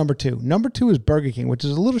that's number 2. Number 2 is Burger King, which is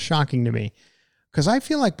a little shocking to me because I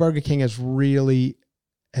feel like Burger King has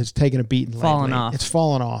taken a beating lately. Fallen off. It's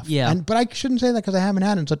fallen off. Yeah. But I shouldn't say that because I haven't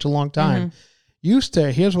had it in such a long time.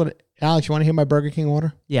 Mm-hmm. Alex, you want to hear my Burger King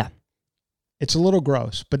order? Yeah. It's a little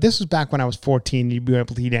gross, but this is back when I was 14. You'd be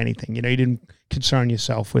able to eat anything. You didn't concern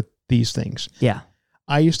yourself with these things. Yeah.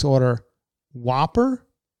 I used to order Whopper,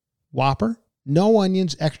 no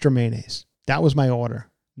onions, extra mayonnaise. That was my order.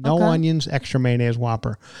 No onions, extra mayonnaise,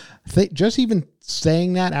 Whopper. Just even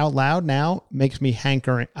saying that out loud now makes me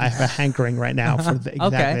hankering. I have a hankering right now for exactly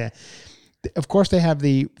that. Of course, they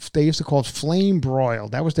used to call it flame broil.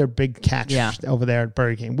 That was their big catch over there at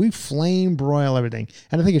Burger King. We flame broil everything.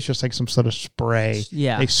 And I think it's just like some sort of spray.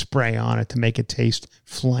 Yeah. They spray on it to make it taste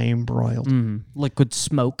flame broiled. Liquid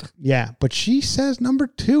smoke. Yeah. But she says number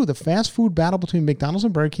 2, the fast food battle between McDonald's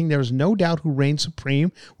and Burger King, there is no doubt who reigns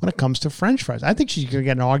supreme when it comes to French fries. I think she's going to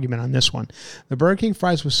get an argument on this one. The Burger King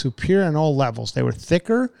fries were superior on all levels. They were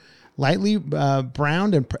thicker, lightly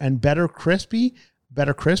browned, and better crispy.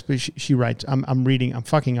 Better crisp, she writes. I'm reading. I'm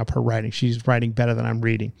fucking up her writing. She's writing better than I'm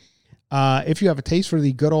reading. If you have a taste for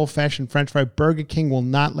the good old-fashioned French fry, Burger King will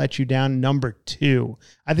not let you down. Number 2.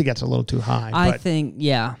 I think that's a little too high. I think,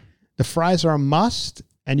 yeah. The fries are a must,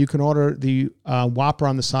 and you can order the Whopper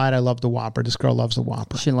on the side. I love the Whopper. This girl loves the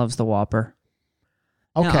Whopper. She loves the Whopper.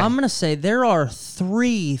 Okay. Now, I'm going to say there are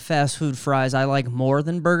 3 fast food fries I like more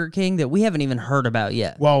than Burger King that we haven't even heard about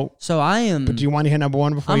yet. Well, so I am. But do you want to hear number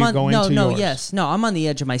 1 before you go into yours? No, I'm on the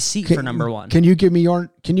edge of my seat for number 1. Can you give me your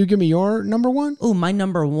number 1? Oh, my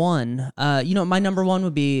number 1. My number 1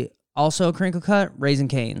 would be also a crinkle cut, Raising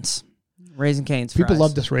Cane's. Raising Cane's fries. People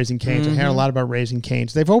love this Raising Cane's. I hear a lot about Raising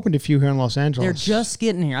Cane's. They've opened a few here in Los Angeles. They're just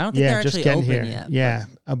getting here. I don't think they're actually open yet. Yeah.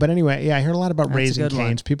 But anyway, I heard a lot about Raising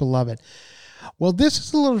Cane's. People love it. Well, this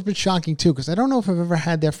is a little bit shocking, too, because I don't know if I've ever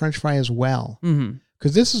had their French fry as well.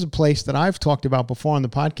 Because this is a place that I've talked about before on the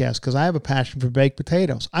podcast because I have a passion for baked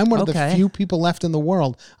potatoes. I'm one of the few people left in the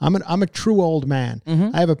world. I'm a true old man.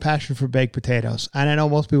 I have a passion for baked potatoes. And I know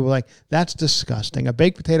most people are like, that's disgusting. A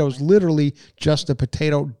baked potato is literally just a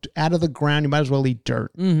potato out of the ground. You might as well eat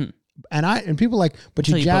dirt. And people are like, but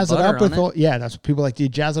you jazz it up with all... Yeah, that's what people like. Do you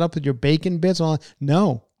jazz it up with your bacon bits? And all that?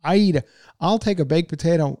 No. I'll take a baked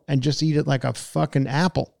potato and just eat it like a fucking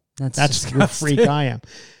apple. That's the freak I am.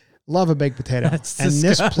 Love a baked potato.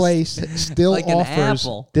 This place still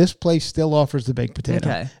offers the baked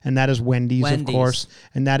potato. And that is Wendy's, of course.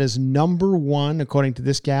 And that is number 1, according to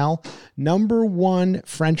this gal, number 1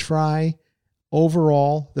 French fry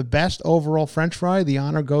overall. The best overall French fry, the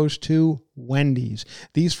honor goes to Wendy's.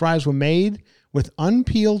 These fries were made with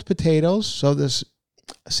unpeeled potatoes. So this...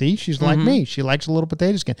 See, she's like me. She likes a little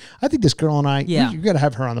potato skin. I think this girl and I, you got to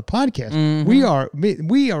have her on the podcast.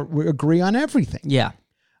 We agree on everything. Yeah.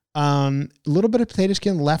 A little bit of potato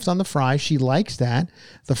skin left on the fries. She likes that.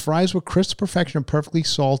 The fries were crisp to perfection and perfectly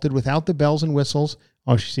salted without the bells and whistles.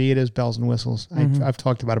 Oh, see, it is bells and whistles. I've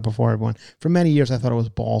talked about it before, everyone. For many years, I thought it was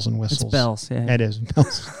balls and whistles. It's bells, yeah. It is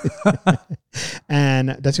bells. And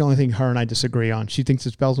that's the only thing her and I disagree on. She thinks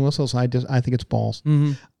it's bells and whistles. I think it's balls.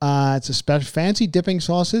 It's a special fancy dipping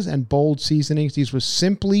sauces and bold seasonings. These were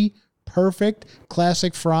simply perfect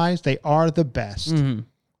classic fries. They are the best.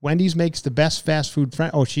 Wendy's makes the best fast food.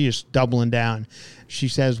 She is doubling down. She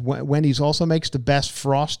says Wendy's also makes the best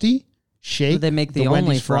Frosty shake. They make the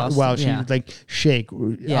only Frosty. Well, she like shake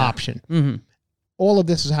option. All of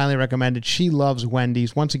this is highly recommended. She loves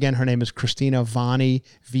Wendy's. Once again, her name is Christina Vanni,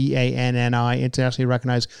 Vanni, internationally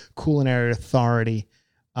recognized culinary authority,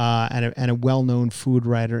 and a well-known food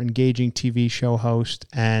writer, engaging TV show host,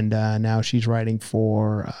 and now she's writing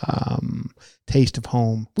for Taste of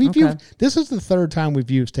Home. This is the 3rd time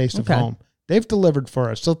we've used Taste of Home. They've delivered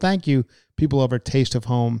for us. So thank you, people over at Taste of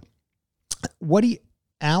Home.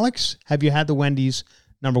 Alex, have you had the Wendy's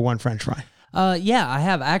number 1 French fry? Yeah, I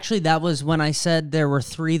have. Actually, that was when I said there were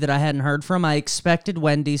 3 that I hadn't heard from. I expected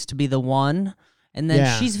Wendy's to be the one. And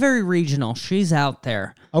then she's very regional. She's out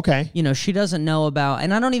there. Okay. She doesn't know about,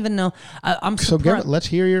 and I don't even know. I'm surprised. So let's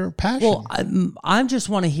hear your passion. Well, I just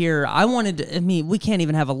want to hear. We can't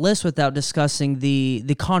even have a list without discussing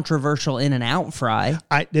the controversial In-N-Out fry.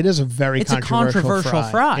 It is a very controversial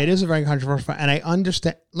fry. It is a very controversial fry, and I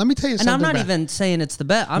understand. Let me tell you something. And I'm not even saying it's the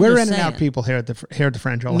best. We're In-N-Out people here at the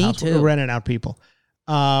French Roll House. Me too. We're In-N-Out people.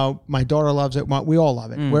 My daughter loves it. We all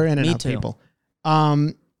love it. We're In-N-Out people.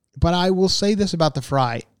 But I will say this about the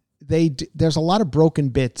fry. There's a lot of broken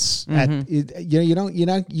bits. You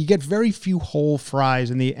get very few whole fries,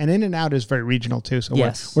 and In-N-Out is very regional too. So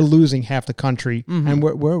we're losing half the country, and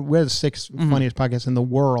we're the 6th funniest podcast in the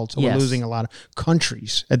world. So we're losing a lot of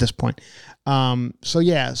countries at this point. So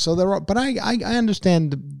there are, but I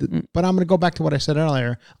understand. But I'm going to go back to what I said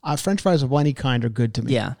earlier. French fries of any kind are good to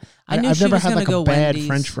me. Yeah, I've never had like a bad Wendy's.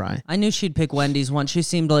 French fry. I knew she'd pick Wendy's once. She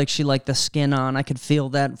seemed like she liked the skin on. I could feel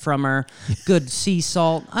that from her. Good sea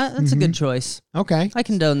salt. That's a good choice. Okay, I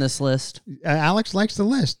condone this list. Alex likes the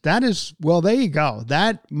list. That is, well, there you go.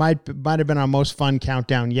 That might have been our most fun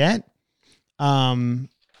countdown yet.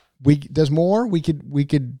 There's more. We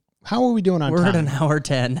could. How are we doing on time? We're at an hour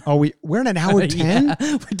 10. Oh, we're at an hour 10? Yeah,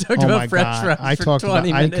 we talked about French fries for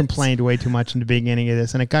 20 minutes. I complained way too much in the beginning of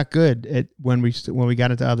this, and it got good when we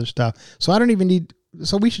got into other stuff. So I don't even need.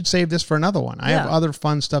 So we should save this for another one. I have other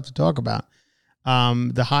fun stuff to talk about.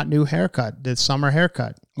 The hot new haircut, the summer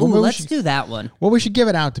haircut. Ooh, let's do that one. Well, we should give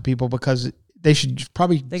it out to people because they should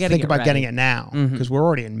probably think about getting it now because we're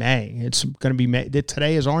already in May. It's going to be May.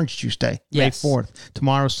 Today is Orange Juice Day, May 4th.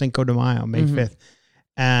 Tomorrow's Cinco de Mayo, May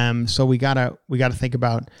 5th. So we gotta think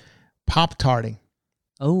about Pop-Tarting.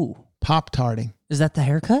 Oh, Pop-Tarting. Is that the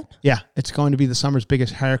haircut? Yeah, it's going to be the summer's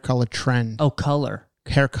biggest hair color trend. Oh, color.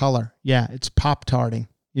 Hair color. Yeah, it's Pop-Tarting.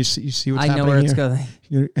 You see what's happening here? I know where it's going.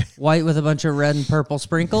 White with a bunch of red and purple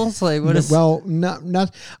sprinkles? Like what is? Well,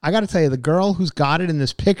 not. I got to tell you, the girl who's got it in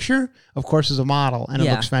this picture, of course, is a model, and it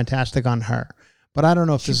looks fantastic on her. But I don't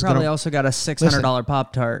know if this is probably also got a $600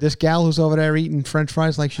 Pop-Tart. This gal who's over there eating French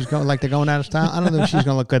fries like they're going out of style. I don't know if she's going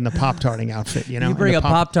to look good in the Pop-Tarting outfit. You know, you bring a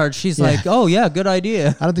Pop-Tart, she's like, oh yeah, good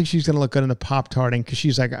idea. I don't think she's going to look good in the Pop-Tarting because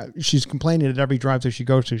she's complaining at every drive-thru she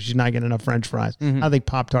goes to she's not getting enough French fries. I think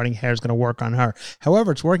Pop-Tarting hair is going to work on her.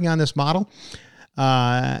 However, it's working on this model.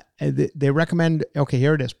 They recommend. Okay,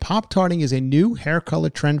 here it is. Pop-Tarting is a new hair color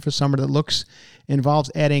trend for summer that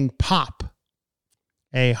involves adding pop.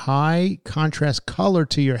 A high contrast color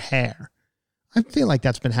to your hair. I feel like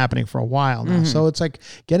that's been happening for a while now. So it's like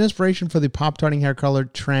get inspiration for the Pop-Tarting hair color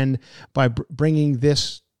trend by bringing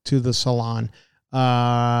this to the salon.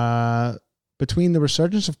 Between the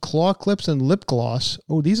resurgence of claw clips and lip gloss.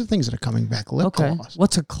 Oh, these are things that are coming back. Lip gloss.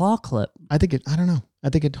 What's a claw clip? I don't know. I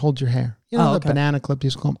think it holds your hair. You know the banana clip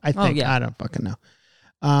these call them? I think. I don't fucking know.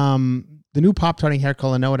 The new Pop-Tarting hair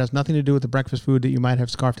color, no, it has nothing to do with the breakfast food that you might have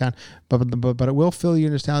scarfed down, but it will fill your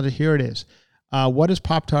nostalgia. Here it is. What is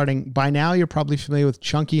Pop-Tarting? By now, you're probably familiar with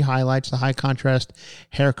chunky highlights, the high contrast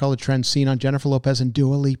hair color trend seen on Jennifer Lopez and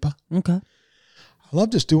Dua Lipa. Okay. I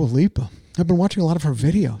love this Dua Lipa. I've been watching a lot of her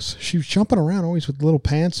videos. She's jumping around always with little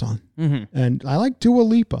pants on. And I like Dua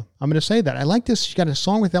Lipa. I'm going to say that. I like this. She got a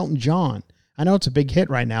song with Elton John. I know it's a big hit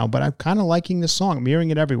right now, but I'm kind of liking this song. I'm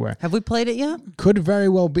hearing it everywhere. Have we played it yet? Could very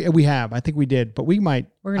well be. We have. I think we did, but we might.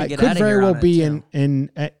 We're going to get could out of very here well on be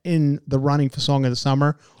it, in the running for Song of the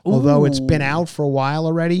Summer. Although it's been out for a while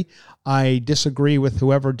already. I disagree with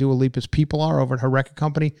whoever Dua Lipa's people are over at her record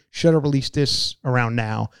company. Should have released this around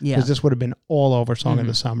now because this would have been all over Song of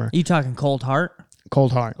the Summer. Are you talking Cold Heart?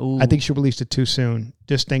 Cold Heart. Ooh. I think she released it too soon.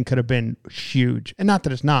 This thing could have been huge. And not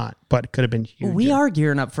that it's not, but it could have been huge. Well, we are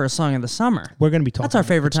gearing up for a Song of the Summer. We're going to be talking. That's our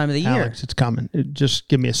favorite time of the year. Alex, it's coming. Just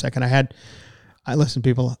give me a second. Listen,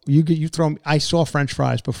 people, you throw. I saw French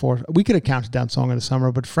fries before. We could have counted down Song of the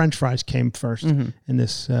Summer, but French fries came first in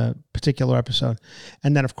this particular episode.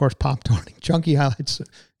 And then, of course, Pop-Tarting. Chunky highlights,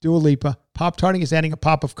 Dua Lipa. Pop-Tarting is adding a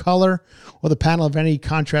pop of color or the panel of any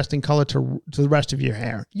contrasting color to the rest of your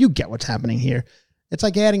hair. You get what's happening here. It's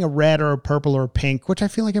like adding a red or a purple or a pink, which I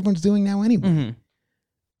feel like everyone's doing now anyway.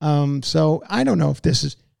 So I don't know if this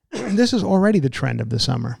is already the trend of the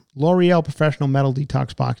summer. L'Oreal Professional Metal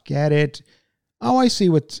Detox Box. Get it? Oh, I see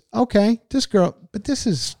this girl, but this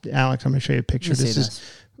is, Alex, I'm going to show you a picture.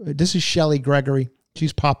 This is Shelly Gregory.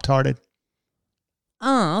 She's Pop-Tarted.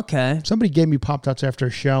 Oh, okay. Somebody gave me Pop-Tarts after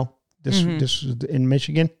a show. This was in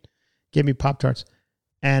Michigan. Gave me Pop-Tarts.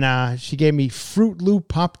 And she gave me Fruit Loop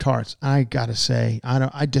Pop-Tarts. I got to say,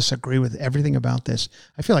 I disagree with everything about this.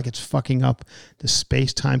 I feel like it's fucking up the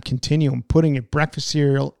space-time continuum, putting a breakfast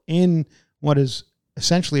cereal in what is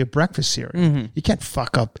essentially a breakfast cereal. You can't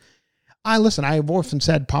fuck up. I've often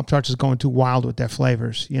said Pop-Tarts is going too wild with their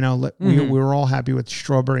flavors. You know, we were all happy with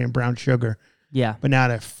strawberry and brown sugar. Yeah. But now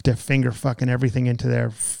they're finger fucking everything into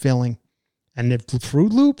their filling. And if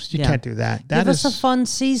Fruit Loops, you can't do that. Give us a fun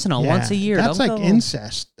seasonal once a year. That's like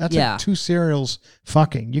incest. That's like two cereals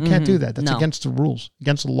fucking. You can't do that. That's against the rules,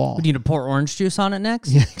 against the law. We need to pour orange juice on it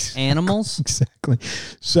next? Yeah, exactly. Animals? Exactly.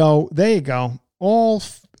 So there you go. All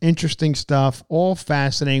interesting stuff, all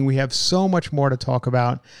fascinating. We have so much more to talk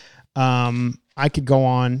about. I could go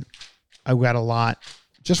on. I've got a lot.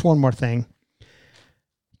 Just one more thing.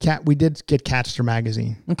 We did get Catster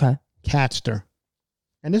magazine. Okay. Catster.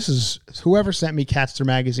 And this is whoever sent me Catster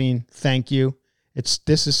magazine. Thank you.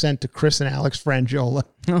 This is sent to Chris and Alex Frangiola.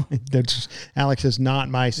 Alex is not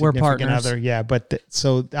my significant other. Yeah, but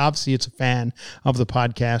so obviously it's a fan of the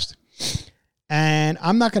podcast. And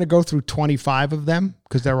I'm not going to go through 25 of them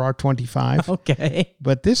because there are 25. Okay.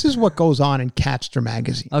 But this is what goes on in Catster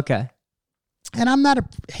magazine. Okay. And I'm not a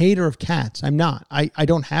hater of cats. I'm not. I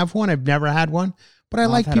don't have one. I've never had one. But I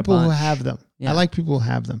like people who have them. Yeah. I like people who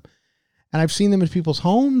have them. And I've seen them in people's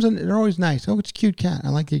homes, and they're always nice. Oh, it's a cute cat. I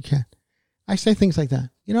like your cat. I say things like that.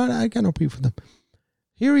 You know what? I got no beef with them.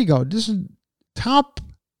 Here we go. This is top,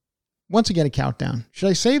 once again, a countdown. Should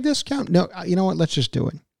I save this count? No, you know what? Let's just do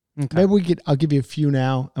it. Okay. Maybe I'll give you a few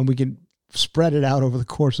now, and we can spread it out over the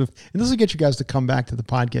course of, and this will get you guys to come back to the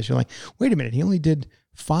podcast. You're like, wait a minute, he only did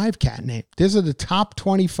 5 cat names. These are the top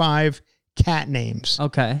 25 cat names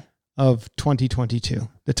Okay. of 2022.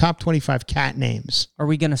 The top 25 cat names. Are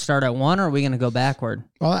we going to start at 1 or are we going to go backward?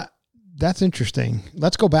 Well, that's interesting.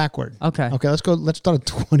 Let's go backward. Okay. Okay, let's start at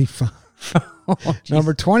 25.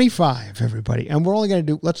 Number 25, everybody. And we're only going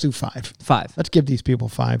to let's do 5. 5. Let's give these people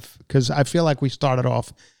 5 because I feel like we started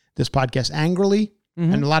off this podcast angrily.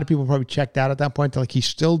 And a lot of people probably checked out at that point. They're like, he's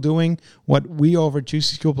still doing what we over at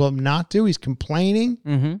Juicy Scoop love him not do. He's complaining.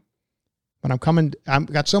 Mm-hmm. But I've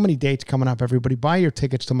got so many dates coming up, everybody. Buy your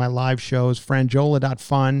tickets to my live shows.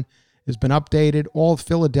 Franjola.fun has been updated. All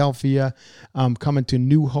Philadelphia, coming to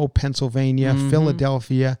New Hope, Pennsylvania,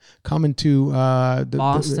 Philadelphia, coming to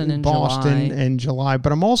Boston in July.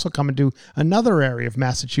 But I'm also coming to another area of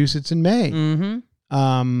Massachusetts in May. Mm-hmm.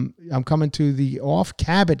 I'm coming to the Off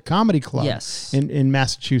Cabot Comedy Club in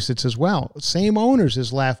Massachusetts as well. Same owners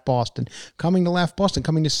as Laugh Boston. Coming to Laugh Boston,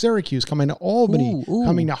 coming to Syracuse, coming to Albany,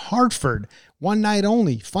 coming to Hartford. One night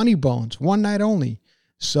only. Funny Bones, one night only.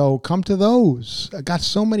 So come to those. I got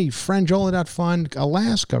so many. Franjola.fun,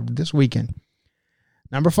 Alaska this weekend.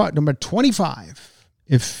 Number 25.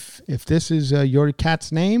 If this is your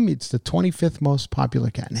cat's name, it's the 25th most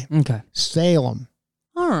popular cat name. Okay. Salem.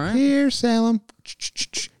 All right. Here, Salem.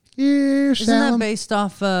 Here, Isn't Salem. that based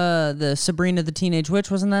off the Sabrina the Teenage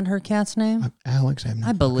Witch? Wasn't that her cat's name? Alex,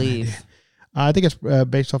 I believe. I think it's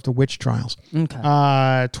based off the witch trials.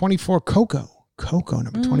 Okay. 24, Coco. Coco,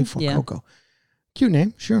 number 24, yeah. Coco. Cute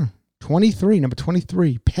name, sure. 23, number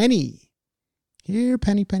 23, Penny. Here,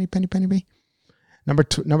 Penny. Number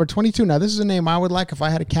 22. Now, this is a name I would like if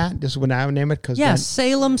I had a cat. This is when I would name it.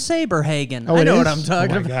 Salem Saberhagen. Oh, I know what I'm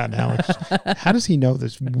talking about. Oh, my God, Alex. How does he know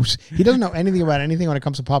this? He doesn't know anything about anything when it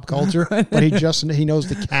comes to pop culture, but he knows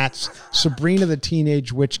the cats. Sabrina the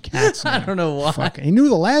Teenage Witch cat's name. I don't know why. He knew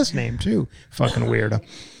the last name, too. Fucking weirdo.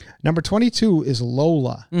 Number 22 is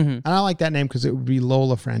Lola. Mm-hmm. And I like that name because it would be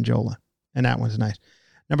Lola Franjola. And that one's nice.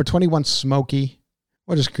 Number 21, Smokey.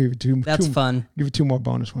 We'll just give you two. That's fun. Give you 2 more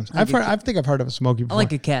bonus ones. I think I've heard of a Smokey before. I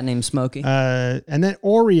like a cat named Smokey. And then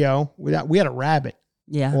Oreo. We had a rabbit.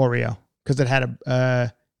 Yeah. Oreo. Because it had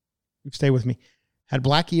stay with me. Had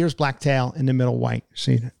black ears, black tail, in the middle white.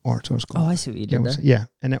 See it? Or so it's called. Oh, I see what you did there. Yeah.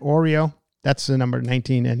 And then Oreo, that's the number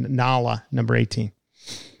 19. And Nala, number 18.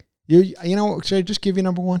 You know, should I just give you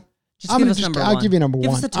number 1? Give us number 1. I'll give you number 1.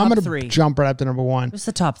 Give us the top I'm going 3. to jump right up to number 1. What's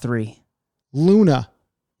the top 3? Luna.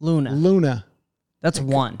 That's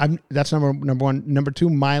 1. That's number 1. Number 2,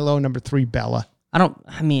 Milo. Number 3, Bella.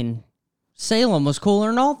 Salem was cooler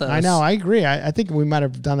than all those. I know. I agree. I think we might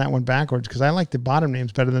have done that one backwards because I like the bottom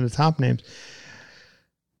names better than the top names.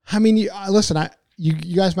 I mean, listen, you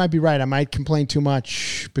guys might be right. I might complain too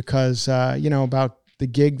much because, about the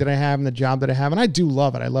gig that I have and the job that I have. And I do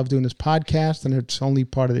love it. I love doing this podcast, and it's only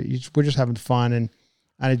part of it. We're just having fun. And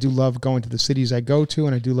I do love going to the cities I go to,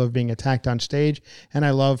 and I do love being attacked on stage, and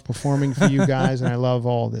I love performing for you guys, and I love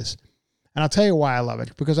all this. And I'll tell you why I love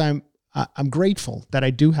it, because I'm grateful that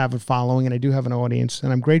I do have a following and I do have an audience,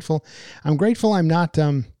 and I'm grateful I'm not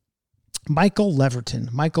Michael Leverton.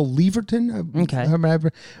 Okay.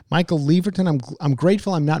 Michael Leverton. I'm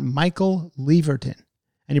grateful I'm not Michael Leverton.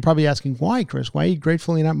 And you're probably asking, why, Chris? Why are you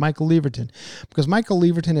grateful you're not Michael Leverton? Because Michael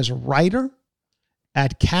Leverton is a writer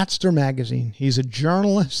at Catster Magazine. He's a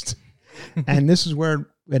journalist, and this is where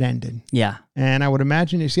it ended. Yeah. And I would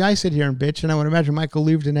imagine, I sit here and bitch, and I would imagine Michael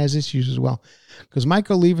Leverton has issues as well. Because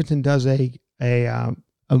Michael Leverton does a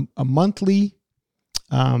monthly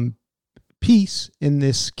piece in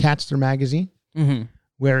this Catster Magazine,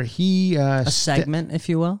 where he... a segment, if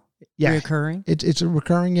you will? Yeah. Recurring? It's a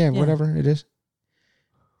recurring, whatever it is.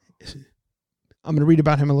 I'm going to read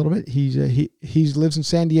about him a little bit. He lives in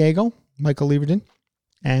San Diego, Michael Leverton.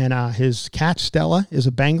 And his cat, Stella, is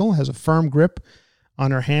a Bengal, has a firm grip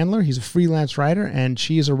on her handler. He's a freelance writer, and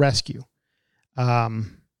she is a rescue.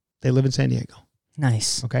 They live in San Diego.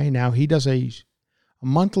 Nice. Okay, now he does a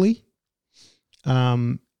monthly,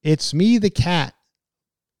 It's Me the Cat.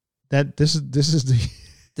 This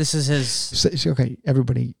is his... Okay,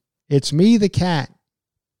 everybody. It's Me the Cat.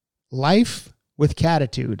 Life with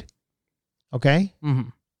Catitude. Okay? Mm-hmm.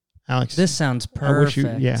 Alex. This sounds perfect.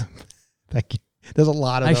 Thank you. There's a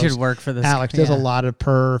lot of those. I should work for this. Alex, there's a lot of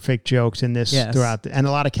perfect jokes in this throughout, and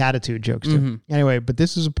a lot of catitude jokes too. Mm-hmm. Anyway, but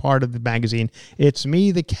this is a part of the magazine. It's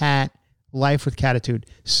Me the Cat, Life with Catitude.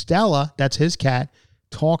 Stella, that's his cat,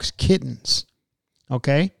 talks kittens.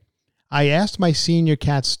 Okay? I asked my senior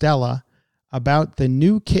cat, Stella, about the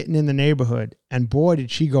new kitten in the neighborhood, and boy, did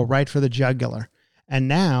she go right for the jugular. And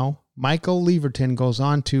now, Michael Leverton goes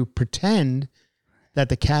on to pretend that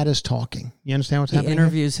the cat is talking. You understand what's He happening?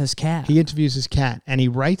 interviews his cat. He interviews his cat, and he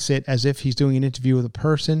writes it as if he's doing an interview with a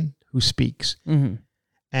person who speaks. Mm-hmm.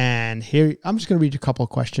 And here, I'm just going to read you a couple of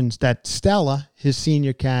questions that Stella, his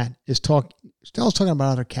senior cat, is talking. Stella's talking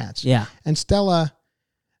about other cats. Yeah. And Stella,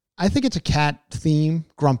 I think it's a cat theme,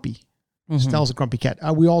 grumpy. Mm-hmm. Stella's a grumpy cat.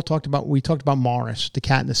 We talked about Morris, the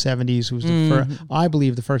cat in the 70s, who was the first, I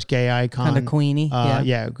believe, the first gay icon. Kind of Queenie.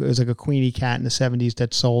 Yeah, it was like a Queenie cat in the 70s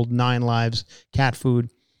that sold 9 Lives cat food.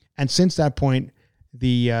 And since that point,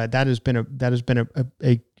 that has been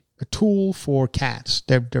a tool for cats.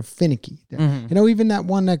 They're finicky. You know, even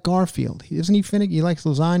that Garfield, isn't he finicky? He likes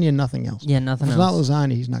lasagna and nothing else. Yeah, nothing if else. If it's not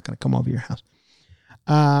lasagna, he's not going to come over your house.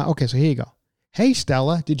 Okay, so here you go. Hey,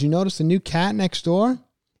 Stella, did you notice the new cat next door?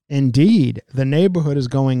 Indeed, the neighborhood is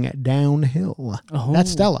going downhill. Oh.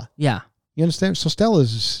 That's Stella. Yeah. You understand? So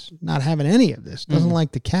Stella's not having any of this. Doesn't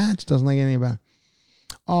like the cats. Doesn't like anything about it.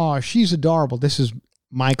 Oh, she's adorable. This is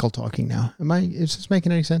Michael talking now. Is this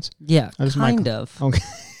making any sense? Yeah, This is kind Michael. of. Okay.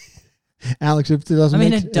 Alex, if it doesn't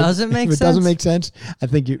it doesn't make if sense. it doesn't make sense, I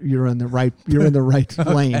think you're in the right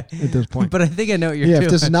lane at this point. But I think I know what you're doing. If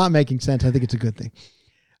this is not making sense, I think it's a good thing.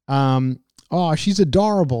 Oh, she's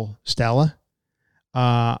adorable, Stella.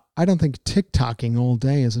 I don't think TikToking all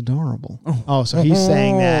day is adorable. Oh, so he's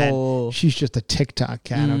saying that she's just a TikTok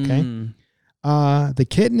cat, okay? The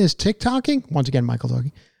kitten is TikToking? Once again, Michael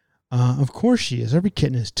talking. Of course she is. Every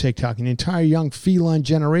kitten is TikToking. The entire young feline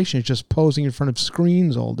generation is just posing in front of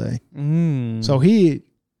screens all day. So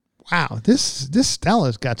this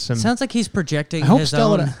Stella's got some... Sounds like he's projecting I hope his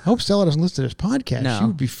own... Stella doesn't listen to this podcast. No. She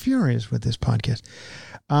would be furious with this podcast.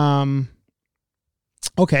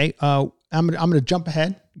 Okay, I'm going to jump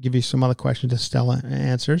ahead, give you some other questions that Stella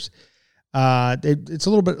answers. It's a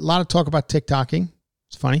lot of talk about TikToking.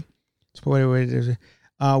 It's funny.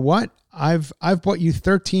 What? I've bought you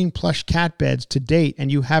 13 plush cat beds to date,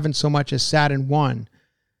 and you haven't so much as sat in one.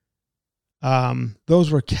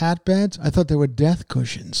 Those were cat beds? I thought they were death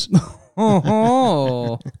cushions.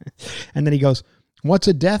 Oh. And then he goes, what's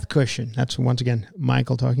a death cushion? That's once again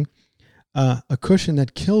Michael talking. A cushion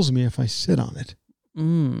that kills me if I sit on it.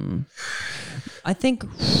 I think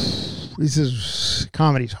this is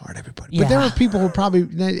comedy's hard, everybody. Yeah. But there are people who probably,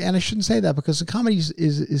 and I shouldn't say that because the comedy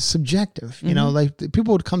is subjective. You know, like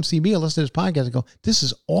people would come see me or listen to this podcast and go, "This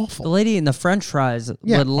is awful." the lady in the French fries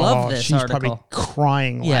would love this she's article. probably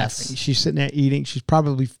crying, Yes. laughing. She's sitting there eating. She's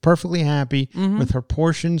probably perfectly happy with her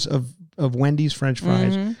portions of Wendy's French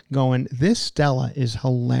fries. Going, this Stella is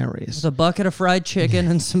hilarious. With a bucket of fried chicken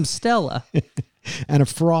and some Stella. And a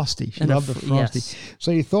Frosty. She loved the Frosty. Yes. So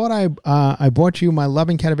you thought I bought you my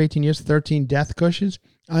loving cat of 18 years, 13 death cushions?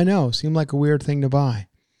 I know. Seemed like a weird thing to buy.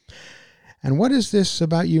 And what is this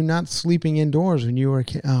about you not sleeping indoors when you were a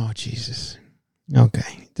kid? Oh, Jesus.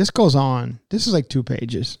 Okay. This goes on. This is like 2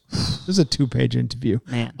 pages. This is a 2-page interview.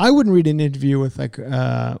 Man. I wouldn't read an interview with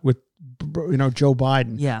Joe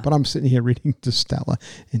Biden. Yeah. But I'm sitting here reading the Stella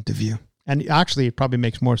interview. And actually, it probably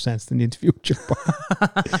makes more sense than the interview with Joe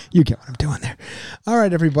Biden. You get what I'm doing there. All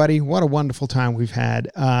right, everybody. What a wonderful time we've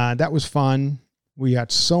had. That was fun. We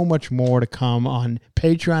got so much more to come on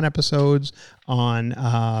Patreon episodes, and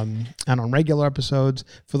on regular episodes.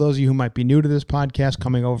 For those of you who might be new to this podcast,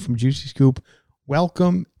 coming over from Juicy Scoop,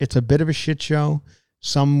 welcome. It's a bit of a shit show.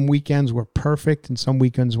 Some weekends were perfect, and some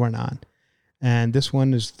weekends were not. And this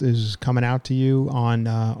one is coming out to you on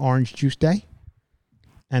Orange Juice Day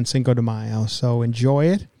and Cinco de Mayo. So enjoy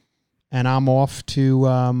it. And I'm off to,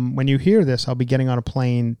 when you hear this, I'll be getting on a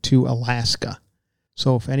plane to Alaska.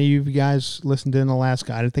 So if any of you guys listened in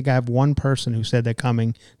Alaska, I think I have one person who said they're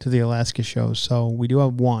coming to the Alaska show. So we do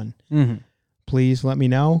have one. Please let me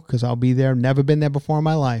know because I'll be there. Never been there before in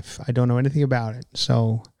my life. I don't know anything about it.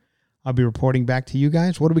 So I'll be reporting back to you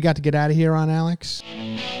guys. What do we got to get out of here on, Alex?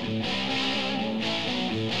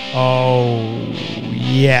 Oh,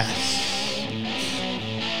 yes.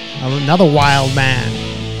 Another wild man.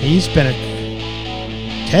 He's been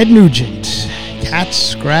Ted Nugent. Cat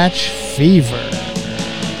Scratch Fever.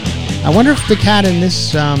 I wonder if the cat in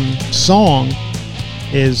this song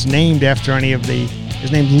is named after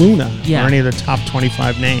is named Luna or any of the top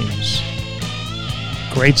 25 names.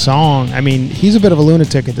 Great song. I mean, he's a bit of a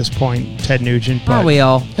lunatic at this point, Ted Nugent. But Aren't we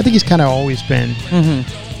all? I think he's kind of always been.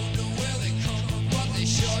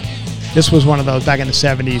 This was one of those back in the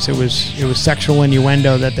 70s. It was sexual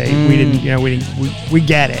innuendo that we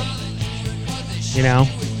get it. You know?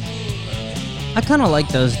 I kind of like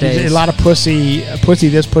those days. A lot of pussy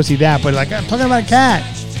this, pussy that, but like, I'm talking about a cat.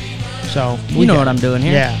 So, you know what I'm doing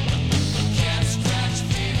here. Yeah.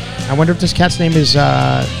 I wonder if this cat's name is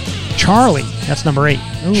Charlie. That's number 8.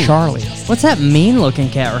 Ooh. Charlie. What's that mean-looking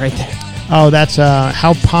cat right there? Oh, that's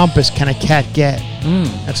how pompous can a cat get?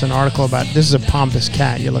 That's an article about. This is a pompous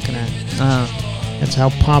cat you're looking at. That's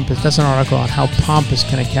how pompous. That's an article on how pompous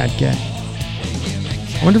can a cat get.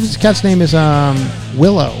 I wonder if this cat's name is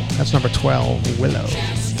Willow. That's number 12. Willow.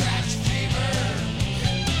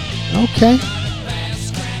 Okay.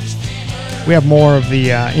 We have more of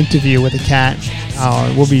the interview with the cat.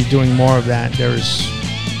 We'll be doing more of that. There's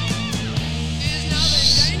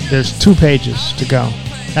 2 pages to go.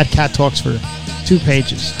 That cat talks for 2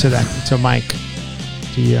 pages to Mike.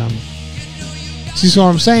 See, so what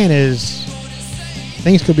I'm saying is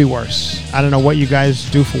things could be worse. I don't know what you guys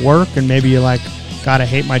do for work, and maybe you're like, God, I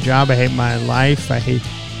hate my job. I hate my life.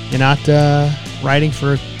 You're not writing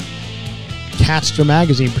for Catster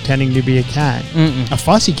magazine pretending to be a cat. A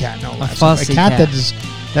fussy cat, no less. A cat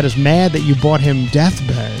that is mad that you bought him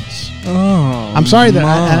deathbeds. Oh, I'm sorry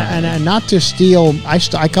that, and not to steal. I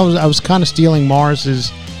was kind of stealing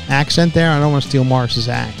Morris's accent there. I don't want to steal Morris's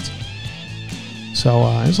act. So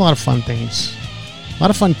there's a lot of fun things. A lot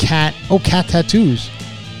of fun cat tattoos.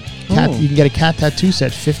 You can get a cat tattoo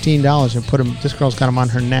set, $15, and put them. This girl's got them on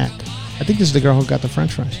her neck. I think this is the girl who got the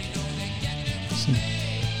French fries.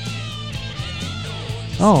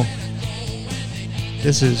 Oh,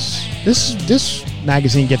 this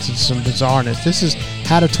magazine gets into some bizarreness. This is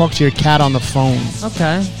how to talk to your cat on the phone.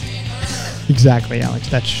 Okay. Exactly, Alex.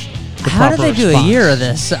 That's the how proper do they do response. a year of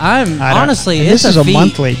this? Honestly, it's a feat.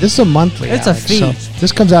 monthly. This is a monthly. It's Alex. a feat. So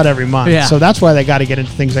this comes out every month. Yeah. So that's why they got to get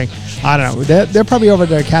into things like, I don't know. They're probably over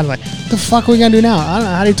their cat like, what the fuck are we gonna do now? I don't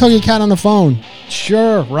know. How do you talk to your cat on the phone?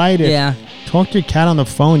 Sure, write it. Yeah. Talk to your cat on the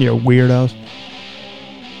phone, you weirdos.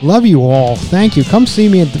 Love you all. Thank you. Come see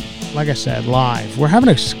me like I said, live. We're having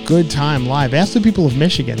a good time live. Ask the people of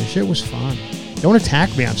Michigan. The shit was fun. Don't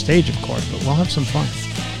attack me on stage, of course, but we'll have some fun.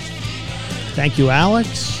 Thank you,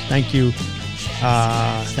 Alex. Thank you.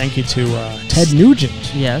 Thank you to Ted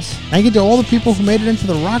Nugent. Yes. Thank you to all the people who made it into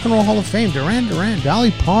the Rock and Roll Hall of Fame. Duran Duran, Dolly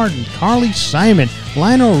Parton, Carly Simon,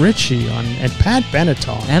 Lionel Richie, and Pat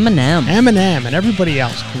Benatar. Eminem, and everybody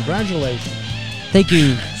else. Congratulations. Thank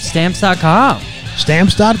you, Stamps.com.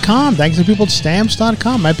 Stamps.com. Thanks to people at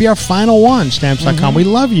Stamps.com. Might be our final one, Stamps.com. We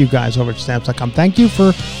love you guys over at Stamps.com. Thank you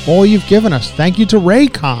for all you've given us. Thank you to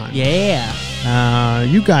Raycon. Yeah.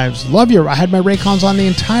 You guys love I had my Raycons on the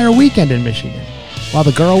entire weekend in Michigan. While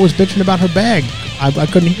the girl was bitching about her bag, I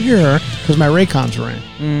couldn't hear her because my Raycons were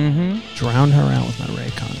in. Drowned her out with my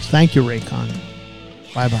Raycons. Thank you, Raycon.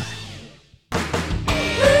 Bye-bye.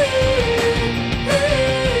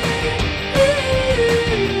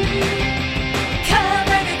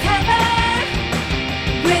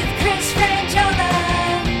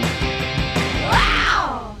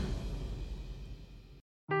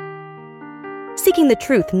 Seeking the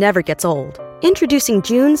truth never gets old. Introducing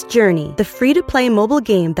June's Journey, the free-to-play mobile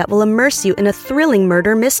game that will immerse you in a thrilling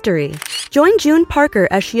murder mystery. Join June Parker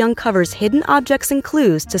as she uncovers hidden objects and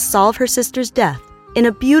clues to solve her sister's death in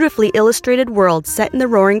a beautifully illustrated world set in the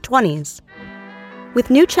Roaring '20s. With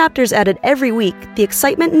new chapters added every week, the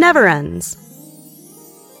excitement never ends.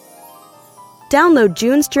 Download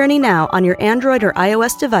June's Journey now on your Android or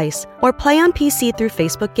iOS device, or play on PC through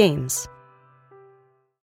Facebook Games.